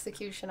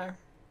executioner.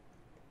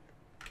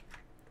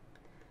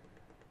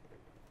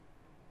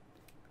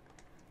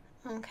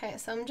 Okay,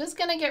 so I'm just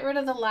going to get rid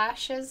of the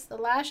lashes. The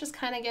lashes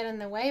kind of get in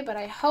the way, but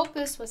I hope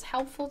this was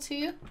helpful to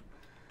you.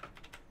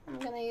 I'm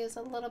going to use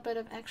a little bit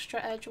of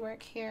extra edge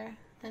work here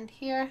and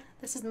here.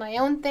 This is my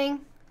own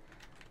thing.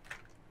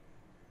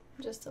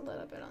 Just a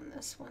little bit on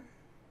this one.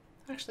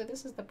 Actually,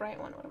 this is the bright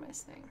one. What am I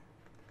saying?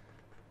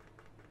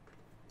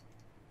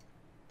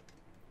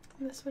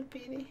 This would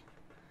be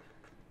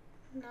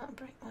the not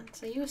bright one.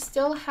 So you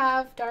still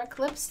have dark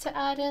lips to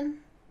add in.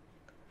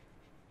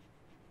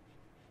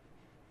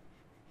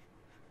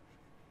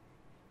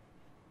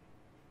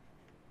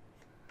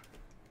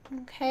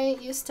 Okay,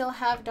 you still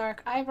have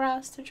dark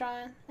eyebrows to draw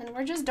in. And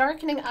we're just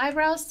darkening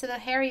eyebrows to the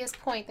hairiest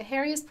point. The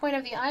hairiest point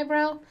of the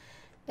eyebrow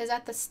is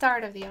at the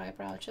start of the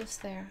eyebrow,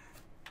 just there.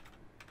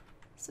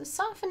 So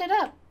soften it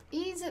up,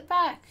 ease it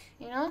back,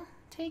 you know,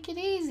 take it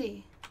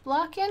easy.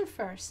 Block in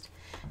first.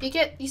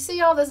 You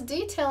see all this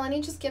detail and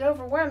you just get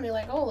overwhelmed. You're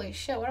like, holy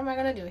shit, what am I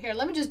gonna do? Here,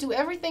 let me just do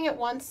everything at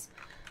once.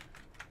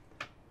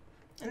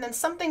 And then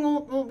something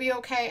will be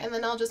okay, and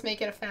then I'll just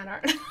make it a fan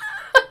art.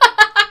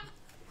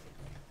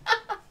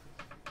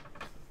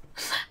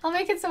 I'll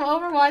make it some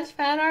Overwatch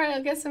fan art,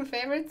 I'll get some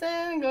favorites in,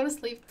 and go to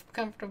sleep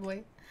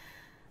comfortably.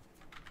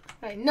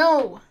 Right,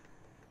 no,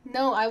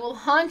 I will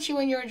haunt you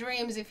in your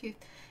dreams if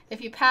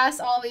you pass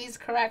all these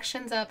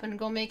corrections up and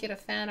go make it a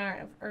fan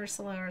art of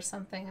Ursula or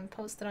something and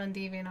post it on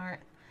DeviantArt.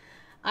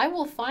 I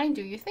will find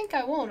you. You think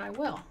I won't? I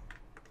will.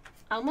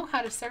 I'll know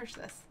how to search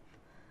this.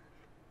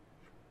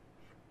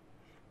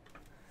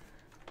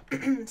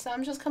 So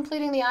I'm just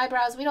completing the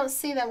eyebrows. We don't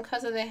see them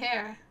because of the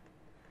hair.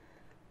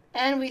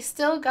 And we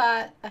still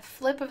got a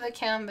flip of the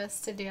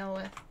canvas to deal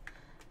with.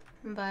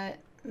 But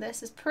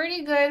this is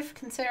pretty good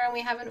considering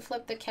we haven't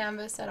flipped the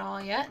canvas at all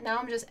yet. Now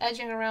I'm just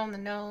edging around the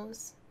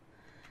nose.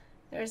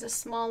 There's a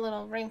small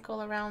little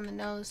wrinkle around the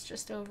nose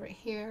just over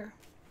here.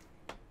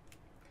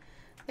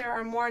 There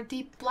are more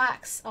deep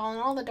blacks on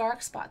all the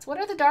dark spots. What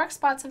are the dark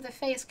spots of the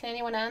face? Can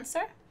anyone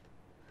answer?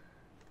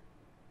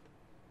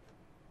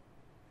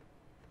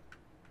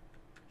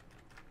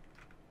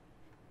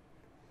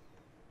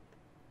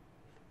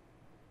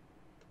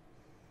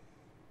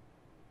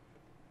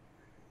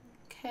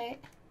 Okay,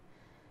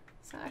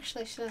 so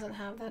actually she doesn't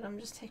have that. I'm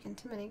just taking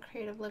too many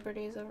creative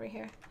liberties over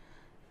here.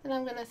 And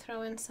I'm going to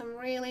throw in some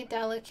really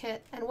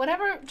delicate, and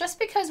whatever, just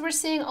because we're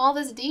seeing all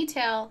this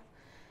detail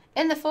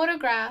in the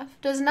photograph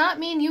does not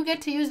mean you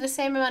get to use the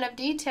same amount of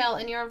detail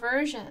in your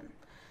version.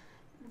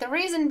 The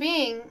reason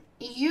being,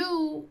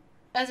 you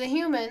as a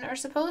human are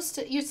supposed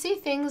to, you see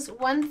things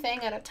one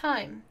thing at a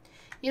time.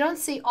 You don't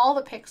see all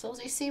the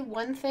pixels, you see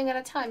one thing at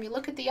a time. You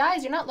look at the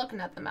eyes, you're not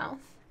looking at the mouth.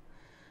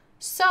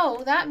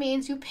 So that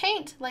means you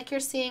paint like you're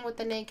seeing with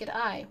the naked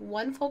eye,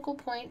 one focal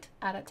point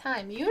at a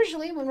time.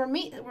 Usually when we're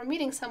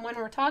meeting someone,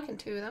 we're talking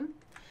to them,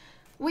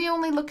 we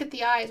only look at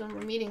the eyes when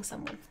we're meeting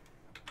someone.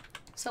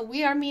 So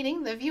we are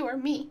meeting, the viewer,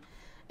 me,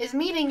 is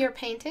meeting your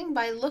painting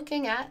by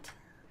looking at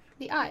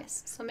the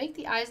eyes. So make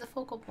the eyes the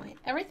focal point.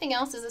 Everything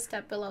else is a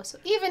step below. So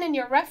even in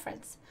your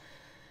reference,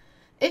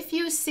 if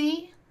you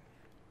see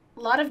a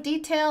lot of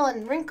detail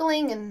and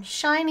wrinkling and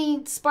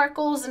shiny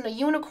sparkles and a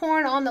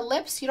unicorn on the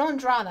lips, you don't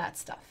draw that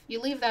stuff. You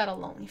leave that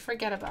alone. You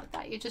forget about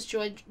that. You just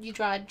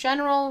draw a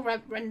general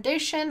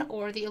rendition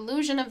or the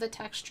illusion of the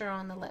texture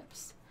on the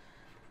lips.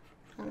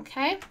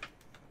 Okay?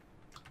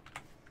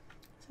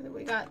 So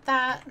we got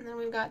that, and then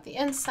we've got the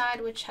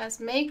inside, which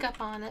has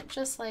makeup on it,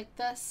 just like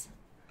this.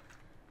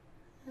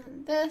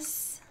 And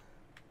this.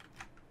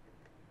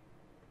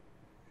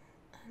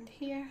 And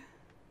here.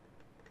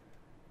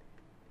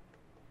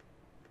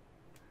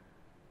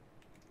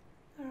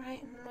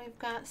 Alright, and then we've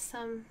got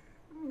some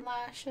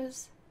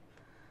lashes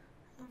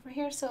over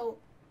here. So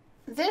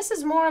this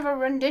is more of a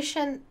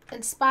rendition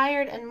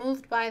inspired and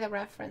moved by the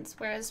reference,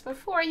 whereas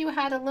before you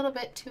had a little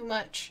bit too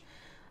much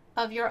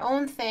of your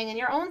own thing, and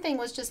your own thing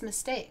was just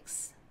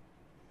mistakes.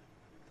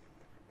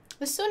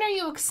 The sooner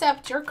you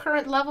accept your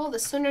current level, the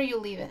sooner you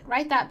leave it.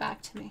 Write that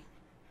back to me.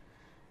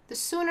 The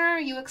sooner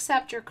you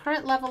accept your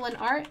current level in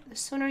art, the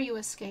sooner you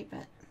escape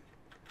it.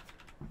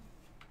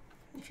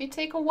 If you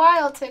take a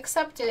while to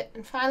accept it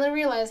and finally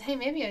realize, hey,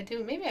 maybe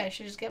I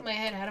should just get my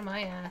head out of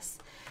my ass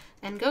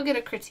and go get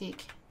a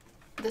critique,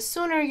 the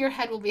sooner your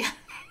head will be out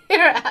of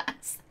your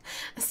ass,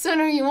 the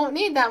sooner you won't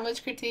need that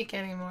much critique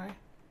anymore.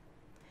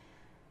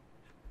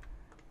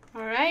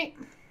 Alright?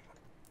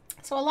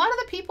 So a lot of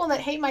the people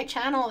that hate my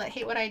channel, that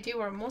hate what I do,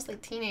 are mostly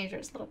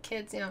teenagers, little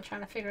kids, you know, trying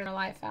to figure their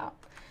life out.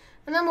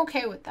 And I'm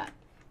okay with that,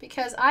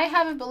 because I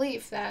have a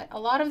belief that a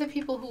lot of the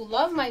people who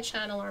love my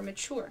channel are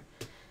mature.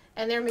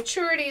 And their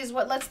maturity is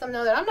what lets them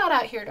know that I'm not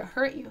out here to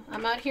hurt you.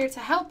 I'm out here to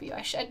help you.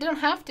 I don't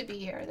have to be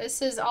here.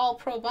 This is all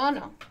pro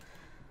bono.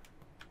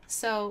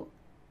 So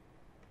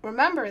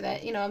remember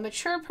that, you know, a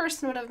mature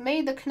person would have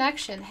made the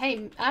connection.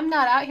 Hey, I'm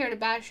not out here to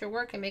bash your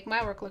work and make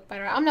my work look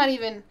better. I'm not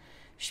even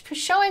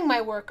showing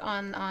my work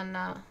on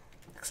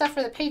except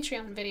for the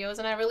Patreon videos,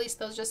 and I release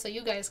those just so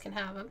you guys can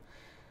have them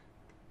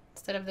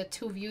instead of the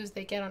 2 views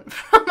they get on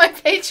from my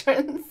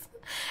patrons.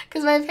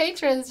 Because my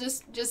patrons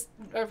just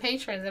are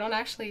patrons. They don't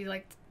actually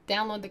like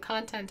download the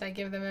content I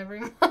give them every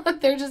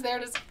month. They're just there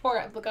to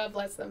support. God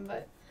bless them.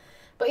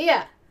 But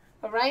yeah,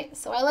 all right.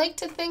 So I like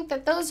to think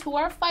that those who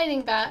are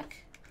fighting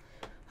back,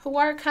 who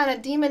are kind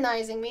of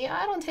demonizing me,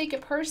 I don't take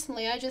it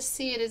personally. I just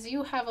see it as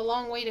you have a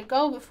long way to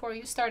go before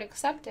you start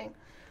accepting.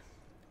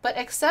 But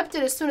accept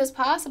it as soon as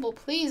possible,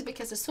 please,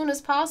 because as soon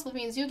as possible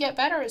means you get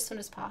better as soon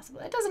as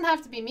possible. It doesn't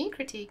have to be me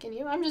critiquing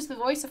you. I'm just the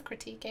voice of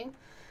critiquing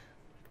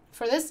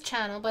for this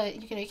channel,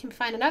 but you can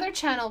find another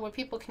channel where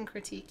people can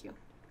critique you.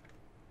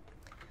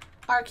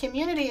 Our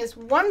community is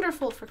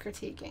wonderful for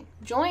critiquing.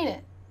 Join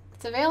it.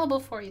 It's available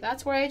for you.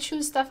 That's where I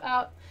choose stuff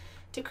out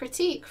to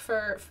critique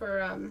for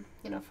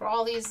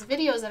all these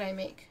videos that I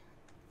make.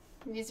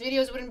 These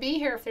videos wouldn't be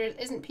here if there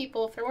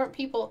weren't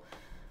people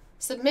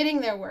submitting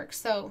their work.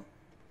 So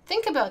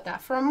think about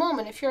that for a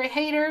moment. If you're a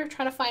hater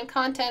trying to find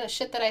content of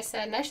shit that I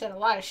said, and I said a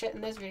lot of shit in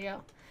this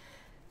video,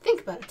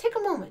 think about it. Take a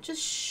moment.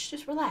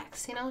 Just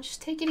relax, you know,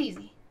 just take it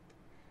easy.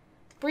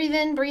 Breathe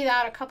in, breathe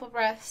out a couple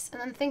breaths,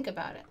 and then think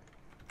about it.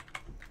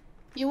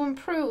 You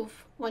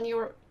improve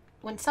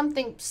when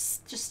something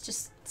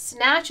just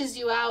snatches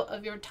you out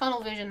of your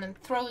tunnel vision and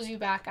throws you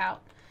back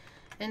out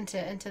into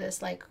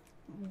this like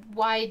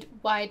wide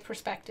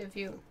perspective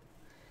view.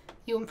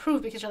 You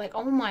improve because you're like,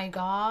 oh my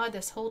God,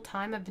 this whole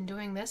time I've been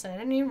doing this and I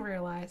didn't even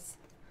realize.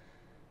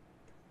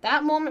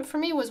 That moment for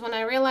me was when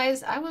I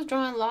realized I was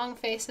drawing long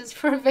faces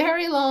for a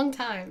very long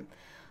time.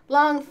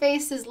 Long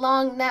faces,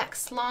 long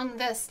necks, long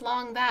this,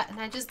 long that, and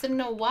I just didn't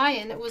know why.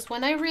 And it was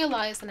when I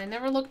realized, and I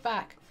never looked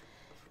back,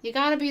 you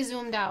gotta be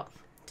zoomed out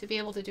to be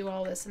able to do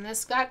all this. And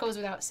that goes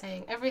without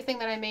saying. Everything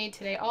that I made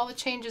today, all the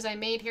changes I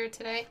made here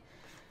today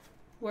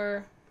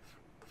were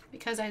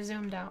because I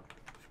zoomed out.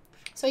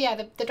 So yeah,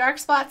 the dark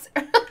spots,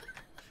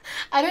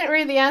 I didn't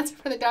read the answer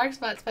for the dark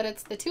spots, but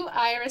it's the two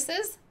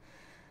irises,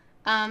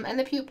 and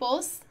the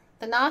pupils,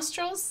 the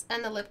nostrils,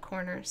 and the lip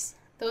corners.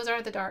 Those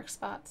are the dark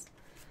spots.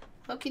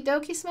 Okie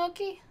dokie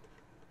smoky.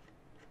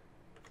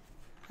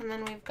 And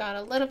then we've got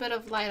a little bit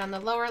of light on the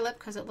lower lip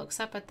because it looks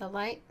up at the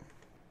light.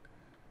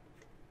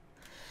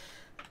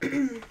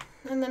 And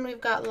then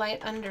we've got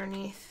light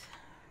underneath,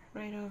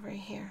 right over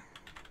here.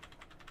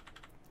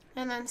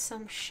 And then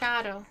some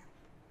shadow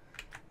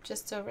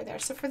just over there.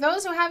 So for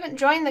those who haven't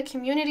joined the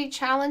community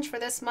challenge for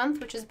this month,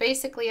 which is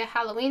basically a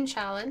Halloween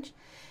challenge,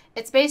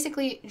 it's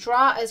basically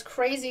draw as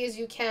crazy as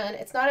you can.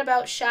 It's not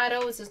about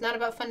shadows. It's not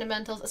about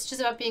fundamentals. It's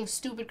just about being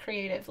stupid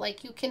creative.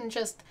 Like, you can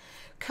just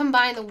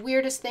combine the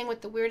weirdest thing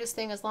with the weirdest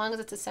thing as long as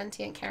it's a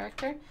sentient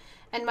character.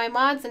 And my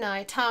mods and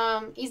I,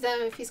 Tom,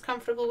 Izem, if he's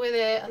comfortable with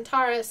it, and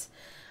Taurus,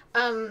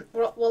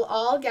 we'll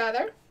all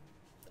gather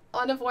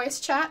on a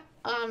voice chat.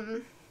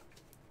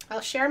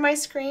 I'll share my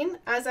screen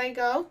as I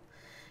go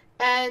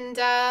and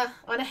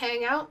on a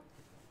hangout.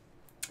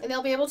 And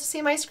they'll be able to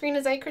see my screen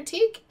as I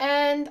critique,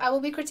 and I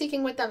will be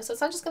critiquing with them. So it's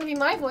not just going to be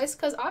my voice,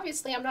 because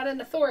obviously I'm not an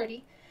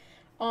authority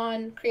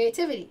on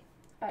creativity.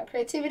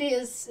 Creativity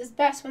is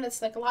best when it's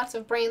like lots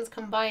of brains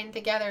combined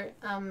together,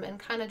 and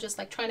kind of just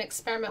like trying to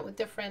experiment with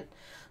different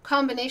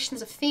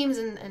combinations of themes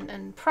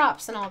and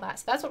props and all that.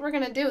 So that's what we're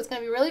going to do. It's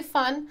going to be really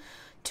fun.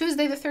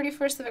 Tuesday the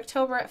 31st of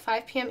October at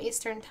 5 p.m.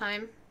 Eastern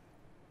Time.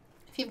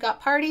 If you've got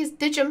parties,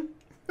 ditch them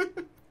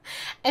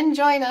and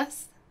join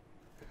us.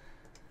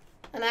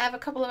 And I have a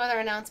couple of other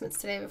announcements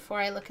today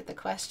before I look at the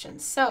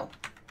questions. So,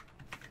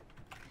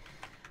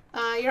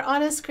 your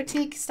honest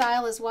critique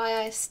style is why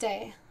I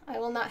stay. I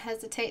will not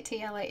hesitate to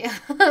yell at you.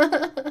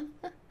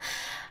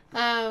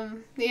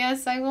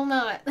 Yes, I will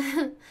not.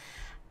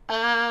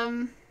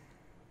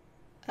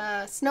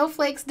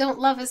 Snowflakes don't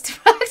love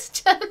Istebrak's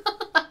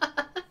channel.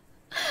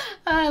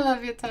 I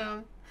love you,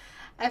 Tom.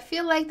 I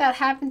feel like that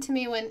happened to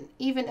me when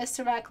even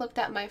Istebrak looked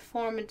at my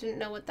form and didn't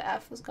know what the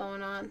F was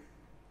going on.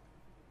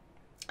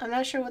 I'm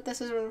not sure what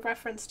this is in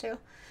reference to.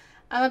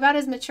 I'm about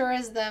as mature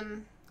as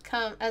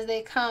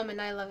they come,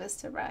 and I love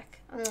Istebrak.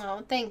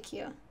 Oh, thank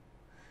you.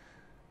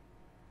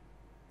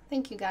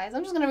 Thank you, guys.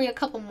 I'm just going to read a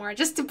couple more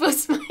just to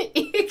boost my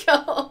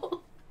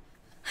ego.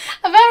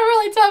 I've had a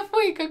really tough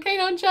week, okay?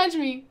 Don't judge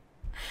me.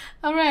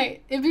 All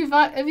right.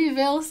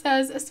 Ibiville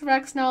says,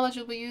 Istebrak's knowledge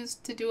will be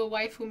used to do a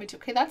waifu image.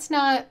 Okay, that's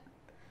not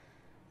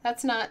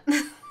that's not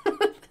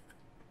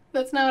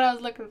what I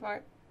was looking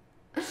for.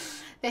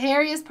 The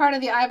hairiest part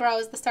of the eyebrow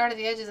is the start of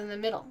the edges in the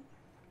middle.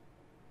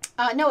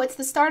 No, it's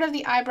the start of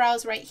the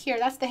eyebrows right here.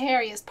 That's the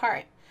hairiest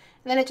part.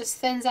 And then it just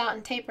thins out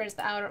and tapers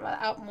the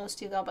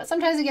outmost you go. But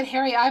sometimes you get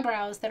hairy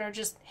eyebrows that are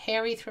just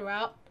hairy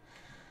throughout.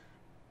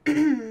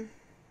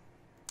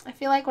 I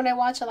feel like when I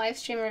watch a live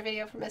stream or a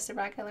video from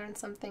Istebrak, I learn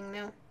something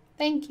new.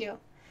 Thank you.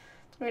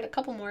 Let's read a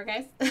couple more,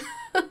 guys.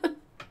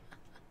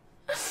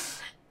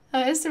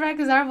 Istebrak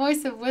is our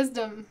voice of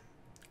wisdom.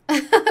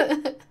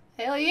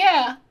 Hell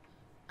yeah.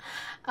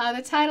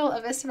 The title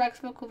of Istebrak's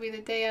book will be The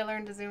Day I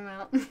Learned to Zoom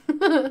Out.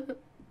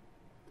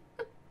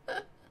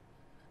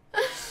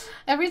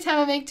 Every time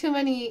I make too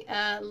many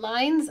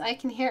lines, I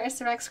can hear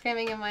Istebrak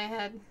screaming in my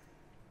head.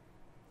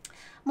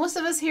 Most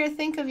of us here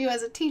think of you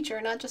as a teacher,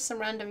 not just some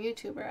random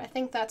YouTuber. I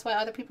think that's why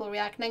other people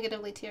react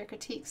negatively to your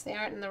critiques. They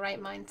aren't in the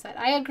right mindset.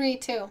 I agree,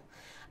 too.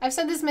 I've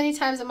said this many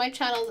times that my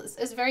channel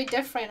is very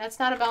different. It's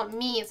not about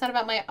me. It's not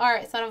about my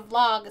art. It's not a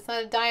vlog. It's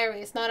not a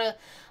diary. It's not a,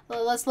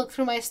 let's look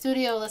through my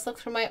studio. Let's look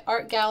through my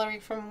art gallery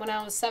from when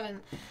I was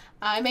 7.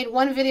 I made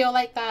one video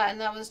like that,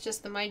 and that was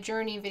just my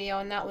journey video,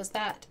 and that was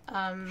that.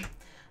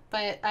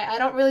 But I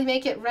don't really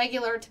make it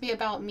regular to be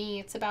about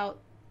me. It's about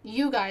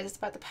you guys. It's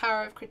about the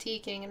power of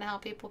critiquing and how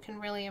people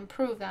can really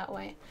improve that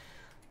way.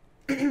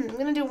 I'm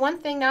going to do one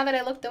thing now that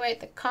I looked away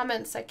at the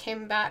comments. I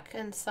came back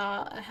and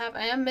saw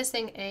I am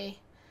missing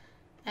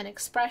an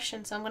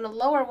expression, so I'm going to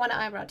lower one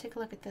eyebrow. Take a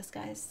look at this,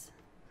 guys.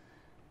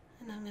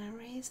 And I'm going to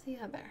raise the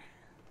other.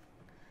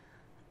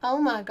 Oh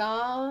my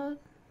God.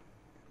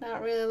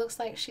 That really looks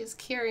like she's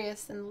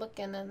curious and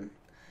looking and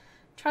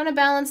trying to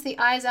balance the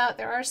eyes out.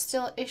 There are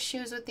still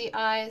issues with the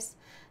eyes.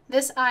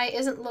 This eye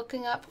isn't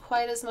looking up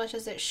quite as much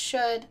as it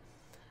should,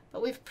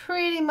 but we've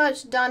pretty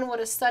much done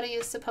what a study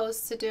is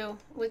supposed to do,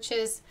 which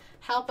is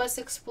help us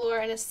explore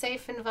in a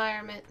safe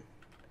environment.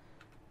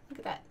 Look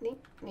at that, neat,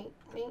 neat,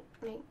 neat,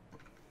 neat.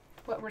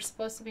 What we're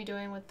supposed to be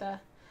doing with the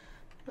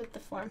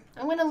form.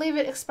 I'm going to leave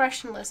it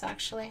expressionless,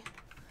 actually,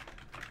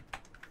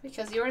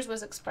 because yours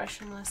was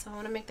expressionless. I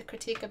want to make the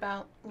critique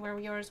about where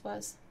yours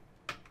was.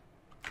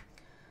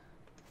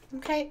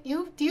 Okay,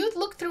 you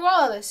look through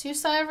all of this. You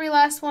saw every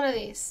last one of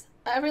these,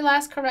 every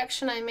last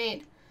correction I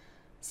made.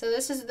 So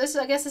this is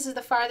I guess this is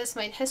the farthest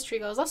my history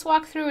goes. Let's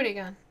walk through it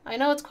again. I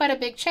know it's quite a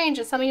big change,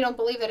 and some of you don't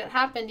believe that it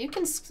happened. You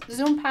can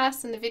zoom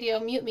past in the video,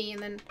 mute me,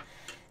 and then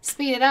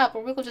speed it up,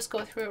 or we'll just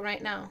go through it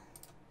right now.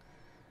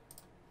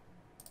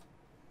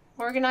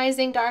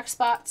 Organizing dark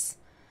spots,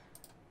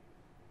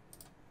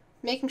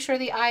 making sure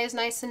the eye is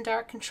nice and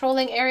dark,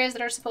 controlling areas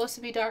that are supposed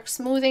to be dark,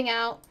 smoothing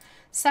out,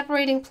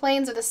 separating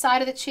planes of the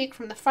side of the cheek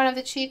from the front of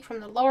the cheek, from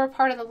the lower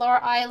part of the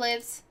lower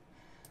eyelids,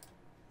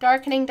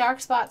 darkening dark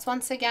spots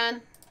once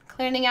again,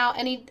 cleaning out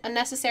any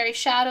unnecessary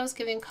shadows,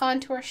 giving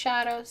contour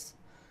shadows.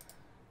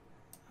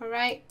 All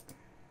right,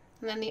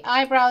 and then the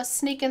eyebrows,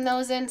 sneaking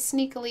those in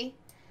sneakily.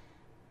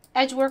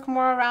 Edge work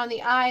more around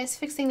the eyes,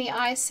 fixing the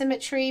eye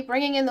symmetry,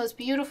 bringing in those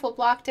beautiful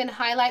blocked in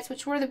highlights,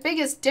 which were the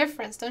biggest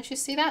difference. Don't you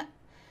see that?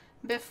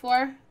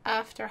 Before,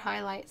 after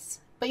highlights.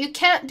 But you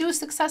can't do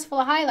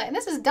successful highlight, and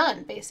this is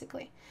done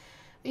basically.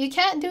 But you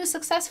can't do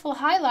successful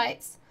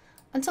highlights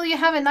until you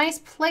have a nice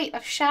plate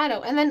of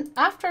shadow. And then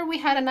after we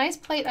had a nice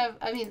plate of,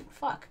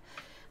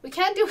 we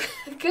can't do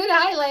good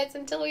highlights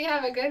until we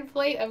have a good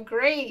plate of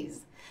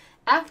grays.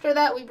 After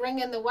that, we bring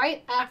in the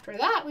white. After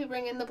that, we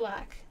bring in the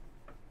black.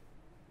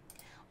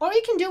 Or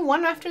you can do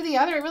one after the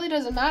other. It really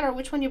doesn't matter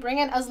which one you bring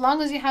in, as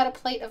long as you had a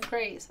plate of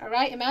grays. All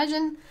right,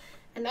 imagine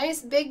a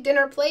nice big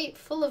dinner plate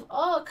full of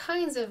all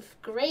kinds of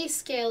gray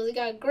scales. You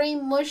got gray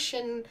mush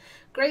and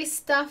gray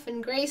stuff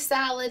and gray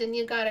salad, and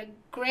you got a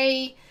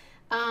gray,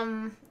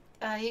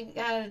 you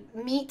got a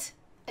meat,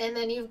 and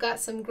then you've got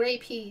some gray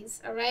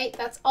peas. All right,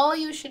 that's all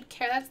you should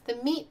care. That's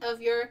the meat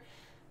of your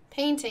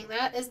painting.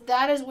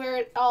 That is where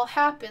it all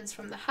happens,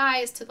 from the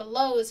highs to the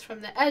lows,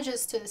 from the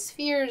edges to the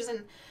spheres,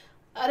 and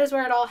that is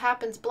where it all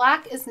happens.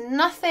 Black is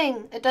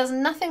nothing. It does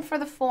nothing for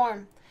the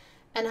form.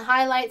 And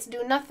highlights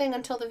do nothing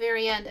until the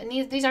very end. And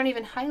these aren't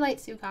even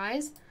highlights, you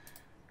guys.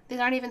 These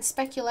aren't even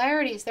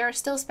specularities. There are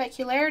still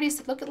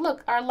specularities.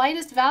 Look, our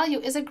lightest value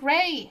is a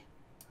gray.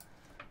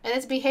 And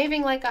it's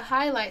behaving like a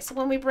highlight. So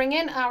when we bring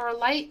in our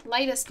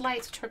lightest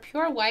lights, which are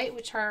pure white,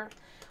 which are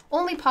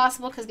only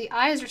possible because the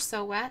eyes are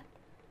so wet,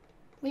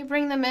 we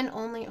bring them in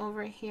only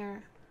over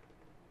here,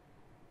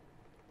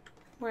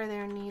 where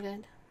they're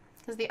needed,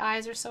 because the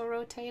eyes are so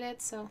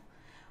rotated. So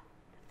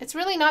it's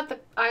really not the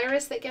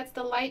iris that gets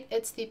the light,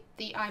 it's the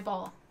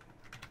eyeball.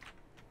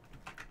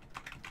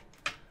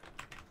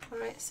 All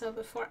right, so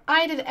before,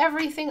 I did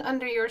everything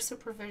under your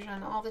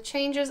supervision. All the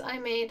changes I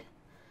made,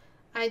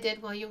 I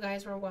did while you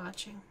guys were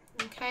watching.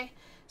 Okay,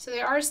 so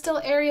there are still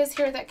areas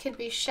here that could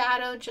be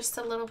shadowed just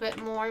a little bit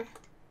more.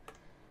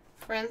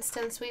 For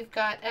instance, we've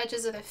got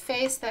edges of the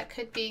face that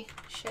could be,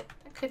 that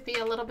could be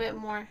a little bit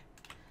more.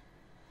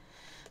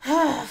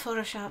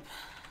 Photoshop.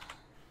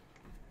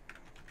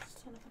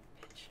 Son of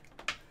a bitch.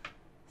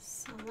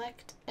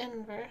 Select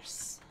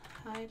inverse,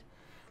 hide.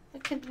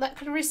 It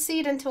could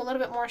recede into a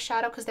little bit more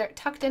shadow because they're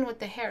tucked in with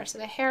the hair. So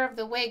the hair of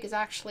the wig is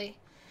actually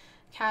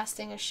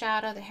casting a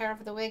shadow. The hair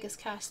of the wig is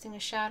casting a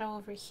shadow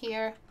over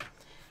here.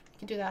 You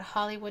can do that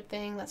Hollywood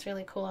thing. That's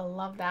really cool. I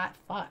love that.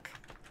 Fuck.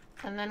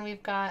 And then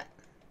we've got,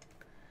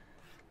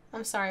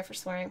 I'm sorry for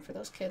swearing for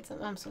those kids.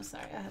 I'm so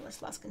sorry. I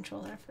lost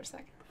control there for a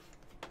second.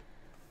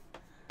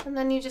 And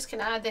then you just can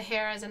add the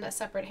hair as in a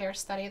separate hair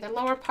study. The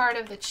lower part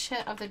of the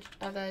chin, of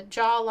the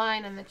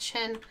jawline and the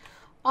chin,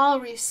 all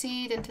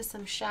recede into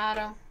some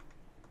shadow.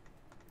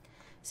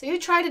 So you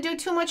tried to do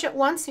too much at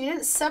once. So you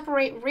didn't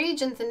separate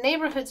regions and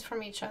neighborhoods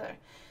from each other.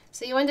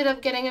 So you ended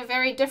up getting a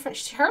very different.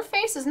 Her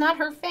face is not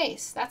her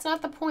face. That's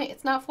not the point.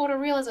 It's not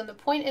photorealism. The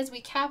point is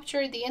we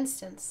captured the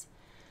instance.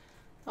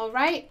 All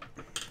right.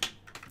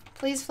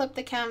 Please flip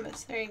the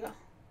canvas. There you go.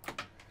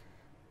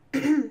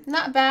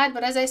 Not bad,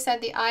 but as I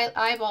said, the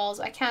eyeballs,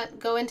 I can't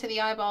go into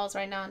the eyeballs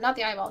right now. Not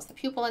the eyeballs, the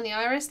pupil and the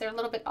iris, they're a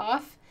little bit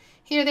off.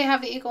 Here they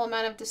have the equal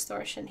amount of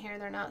distortion. Here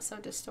they're not so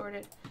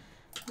distorted.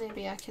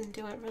 Maybe I can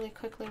do it really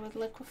quickly with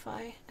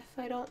Liquify if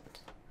I don't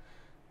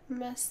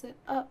mess it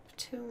up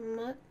too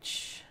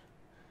much.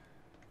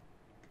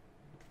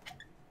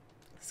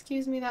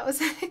 Excuse me, that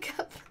was a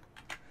hiccup.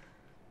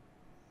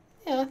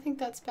 Yeah, I think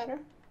that's better.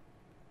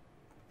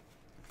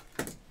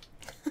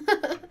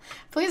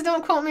 Please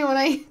don't quote me when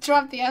I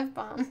drop the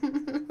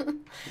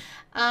F-bomb.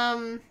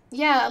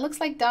 Yeah, it looks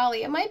like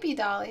Dolly. It might be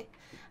Dolly.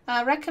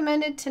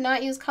 Recommended to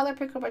not use color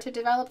picker, but to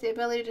develop the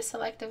ability to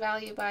select a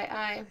value by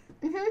eye.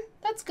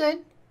 That's good.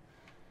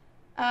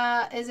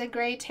 Is a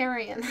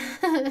Graytarian.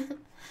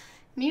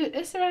 Mute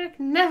Istebrak?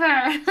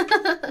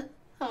 Never!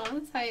 Oh,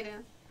 that's how you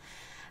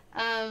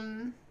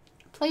do.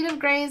 Plate of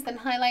grays, then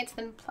highlights,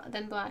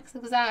 then blacks.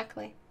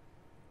 Exactly.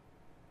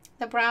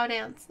 The brow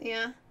dance,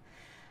 yeah.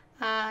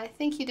 I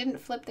think you didn't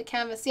flip the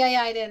canvas.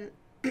 Yeah, I didn't.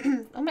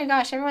 Oh my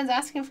gosh, everyone's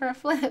asking for a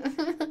flip.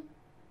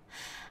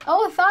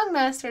 Oh,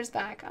 Thongmaster's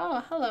back.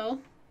 Oh, hello.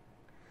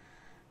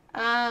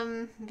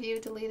 View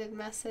deleted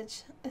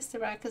message.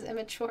 Istebrak is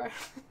immature.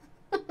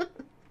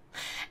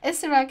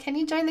 Istebrak, can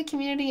you join the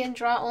community and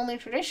draw only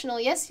traditional?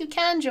 Yes, you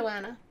can,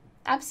 Joanna.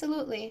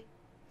 Absolutely.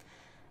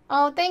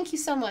 Oh, thank you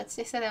so much.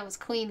 They said I was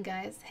queen,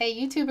 guys. Hey,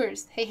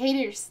 YouTubers. Hey,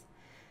 haters.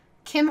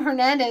 Kim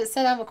Hernandez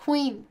said I'm a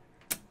queen.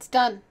 It's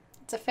done.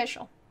 It's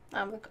official.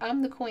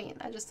 I'm the queen.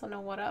 I just don't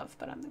know what of,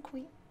 but I'm the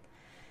queen.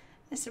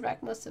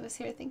 Istebrak, most of us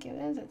here think it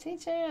is a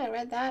teacher. I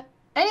read that.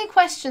 Any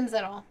questions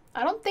at all?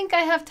 I don't think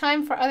I have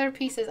time for other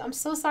pieces. I'm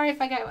so sorry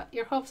if I got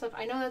your hopes up.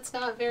 I know that's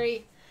not a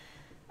very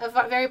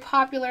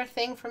popular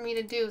thing for me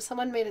to do.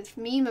 Someone made a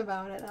meme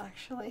about it,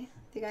 actually.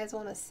 Do you guys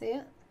want to see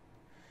it?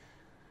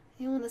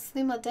 You want to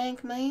see my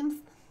dank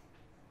memes?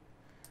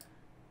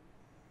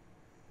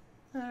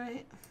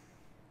 Alright.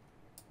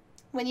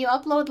 When you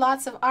upload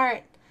lots of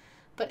art,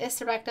 but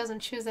Istebrak doesn't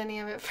choose any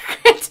of it for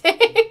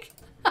critique.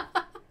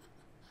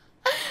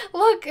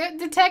 Look, it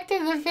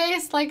detected the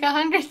face like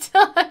 100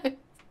 times.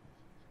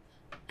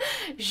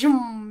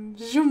 Zoom,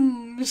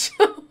 zoom,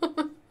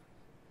 zoom.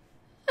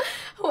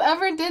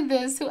 Whoever did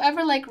this,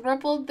 whoever like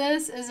rippled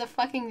this is a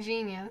fucking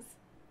genius.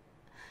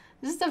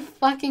 Just a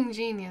fucking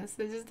genius.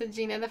 They're just a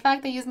genius. The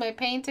fact they use my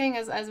painting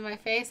as my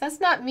face, that's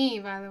not me,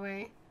 by the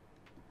way.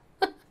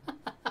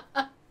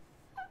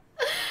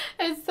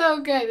 It's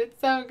so good. It's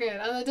so good.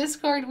 On the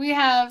Discord, we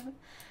have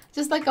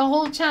just like a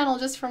whole channel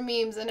just for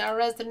memes, and our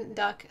resident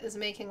duck is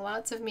making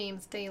lots of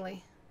memes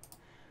daily.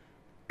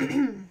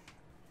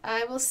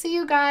 I will see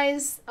you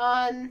guys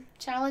on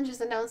challenges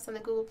announced on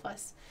the Google+.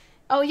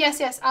 Oh,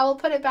 yes, I will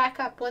put it back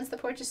up once the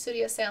Portrait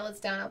Studio sale is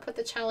down. I'll put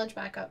the challenge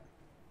back up.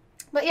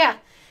 But yeah,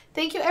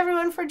 thank you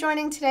everyone for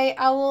joining today.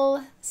 I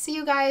will see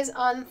you guys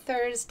on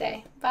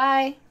Thursday.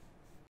 Bye.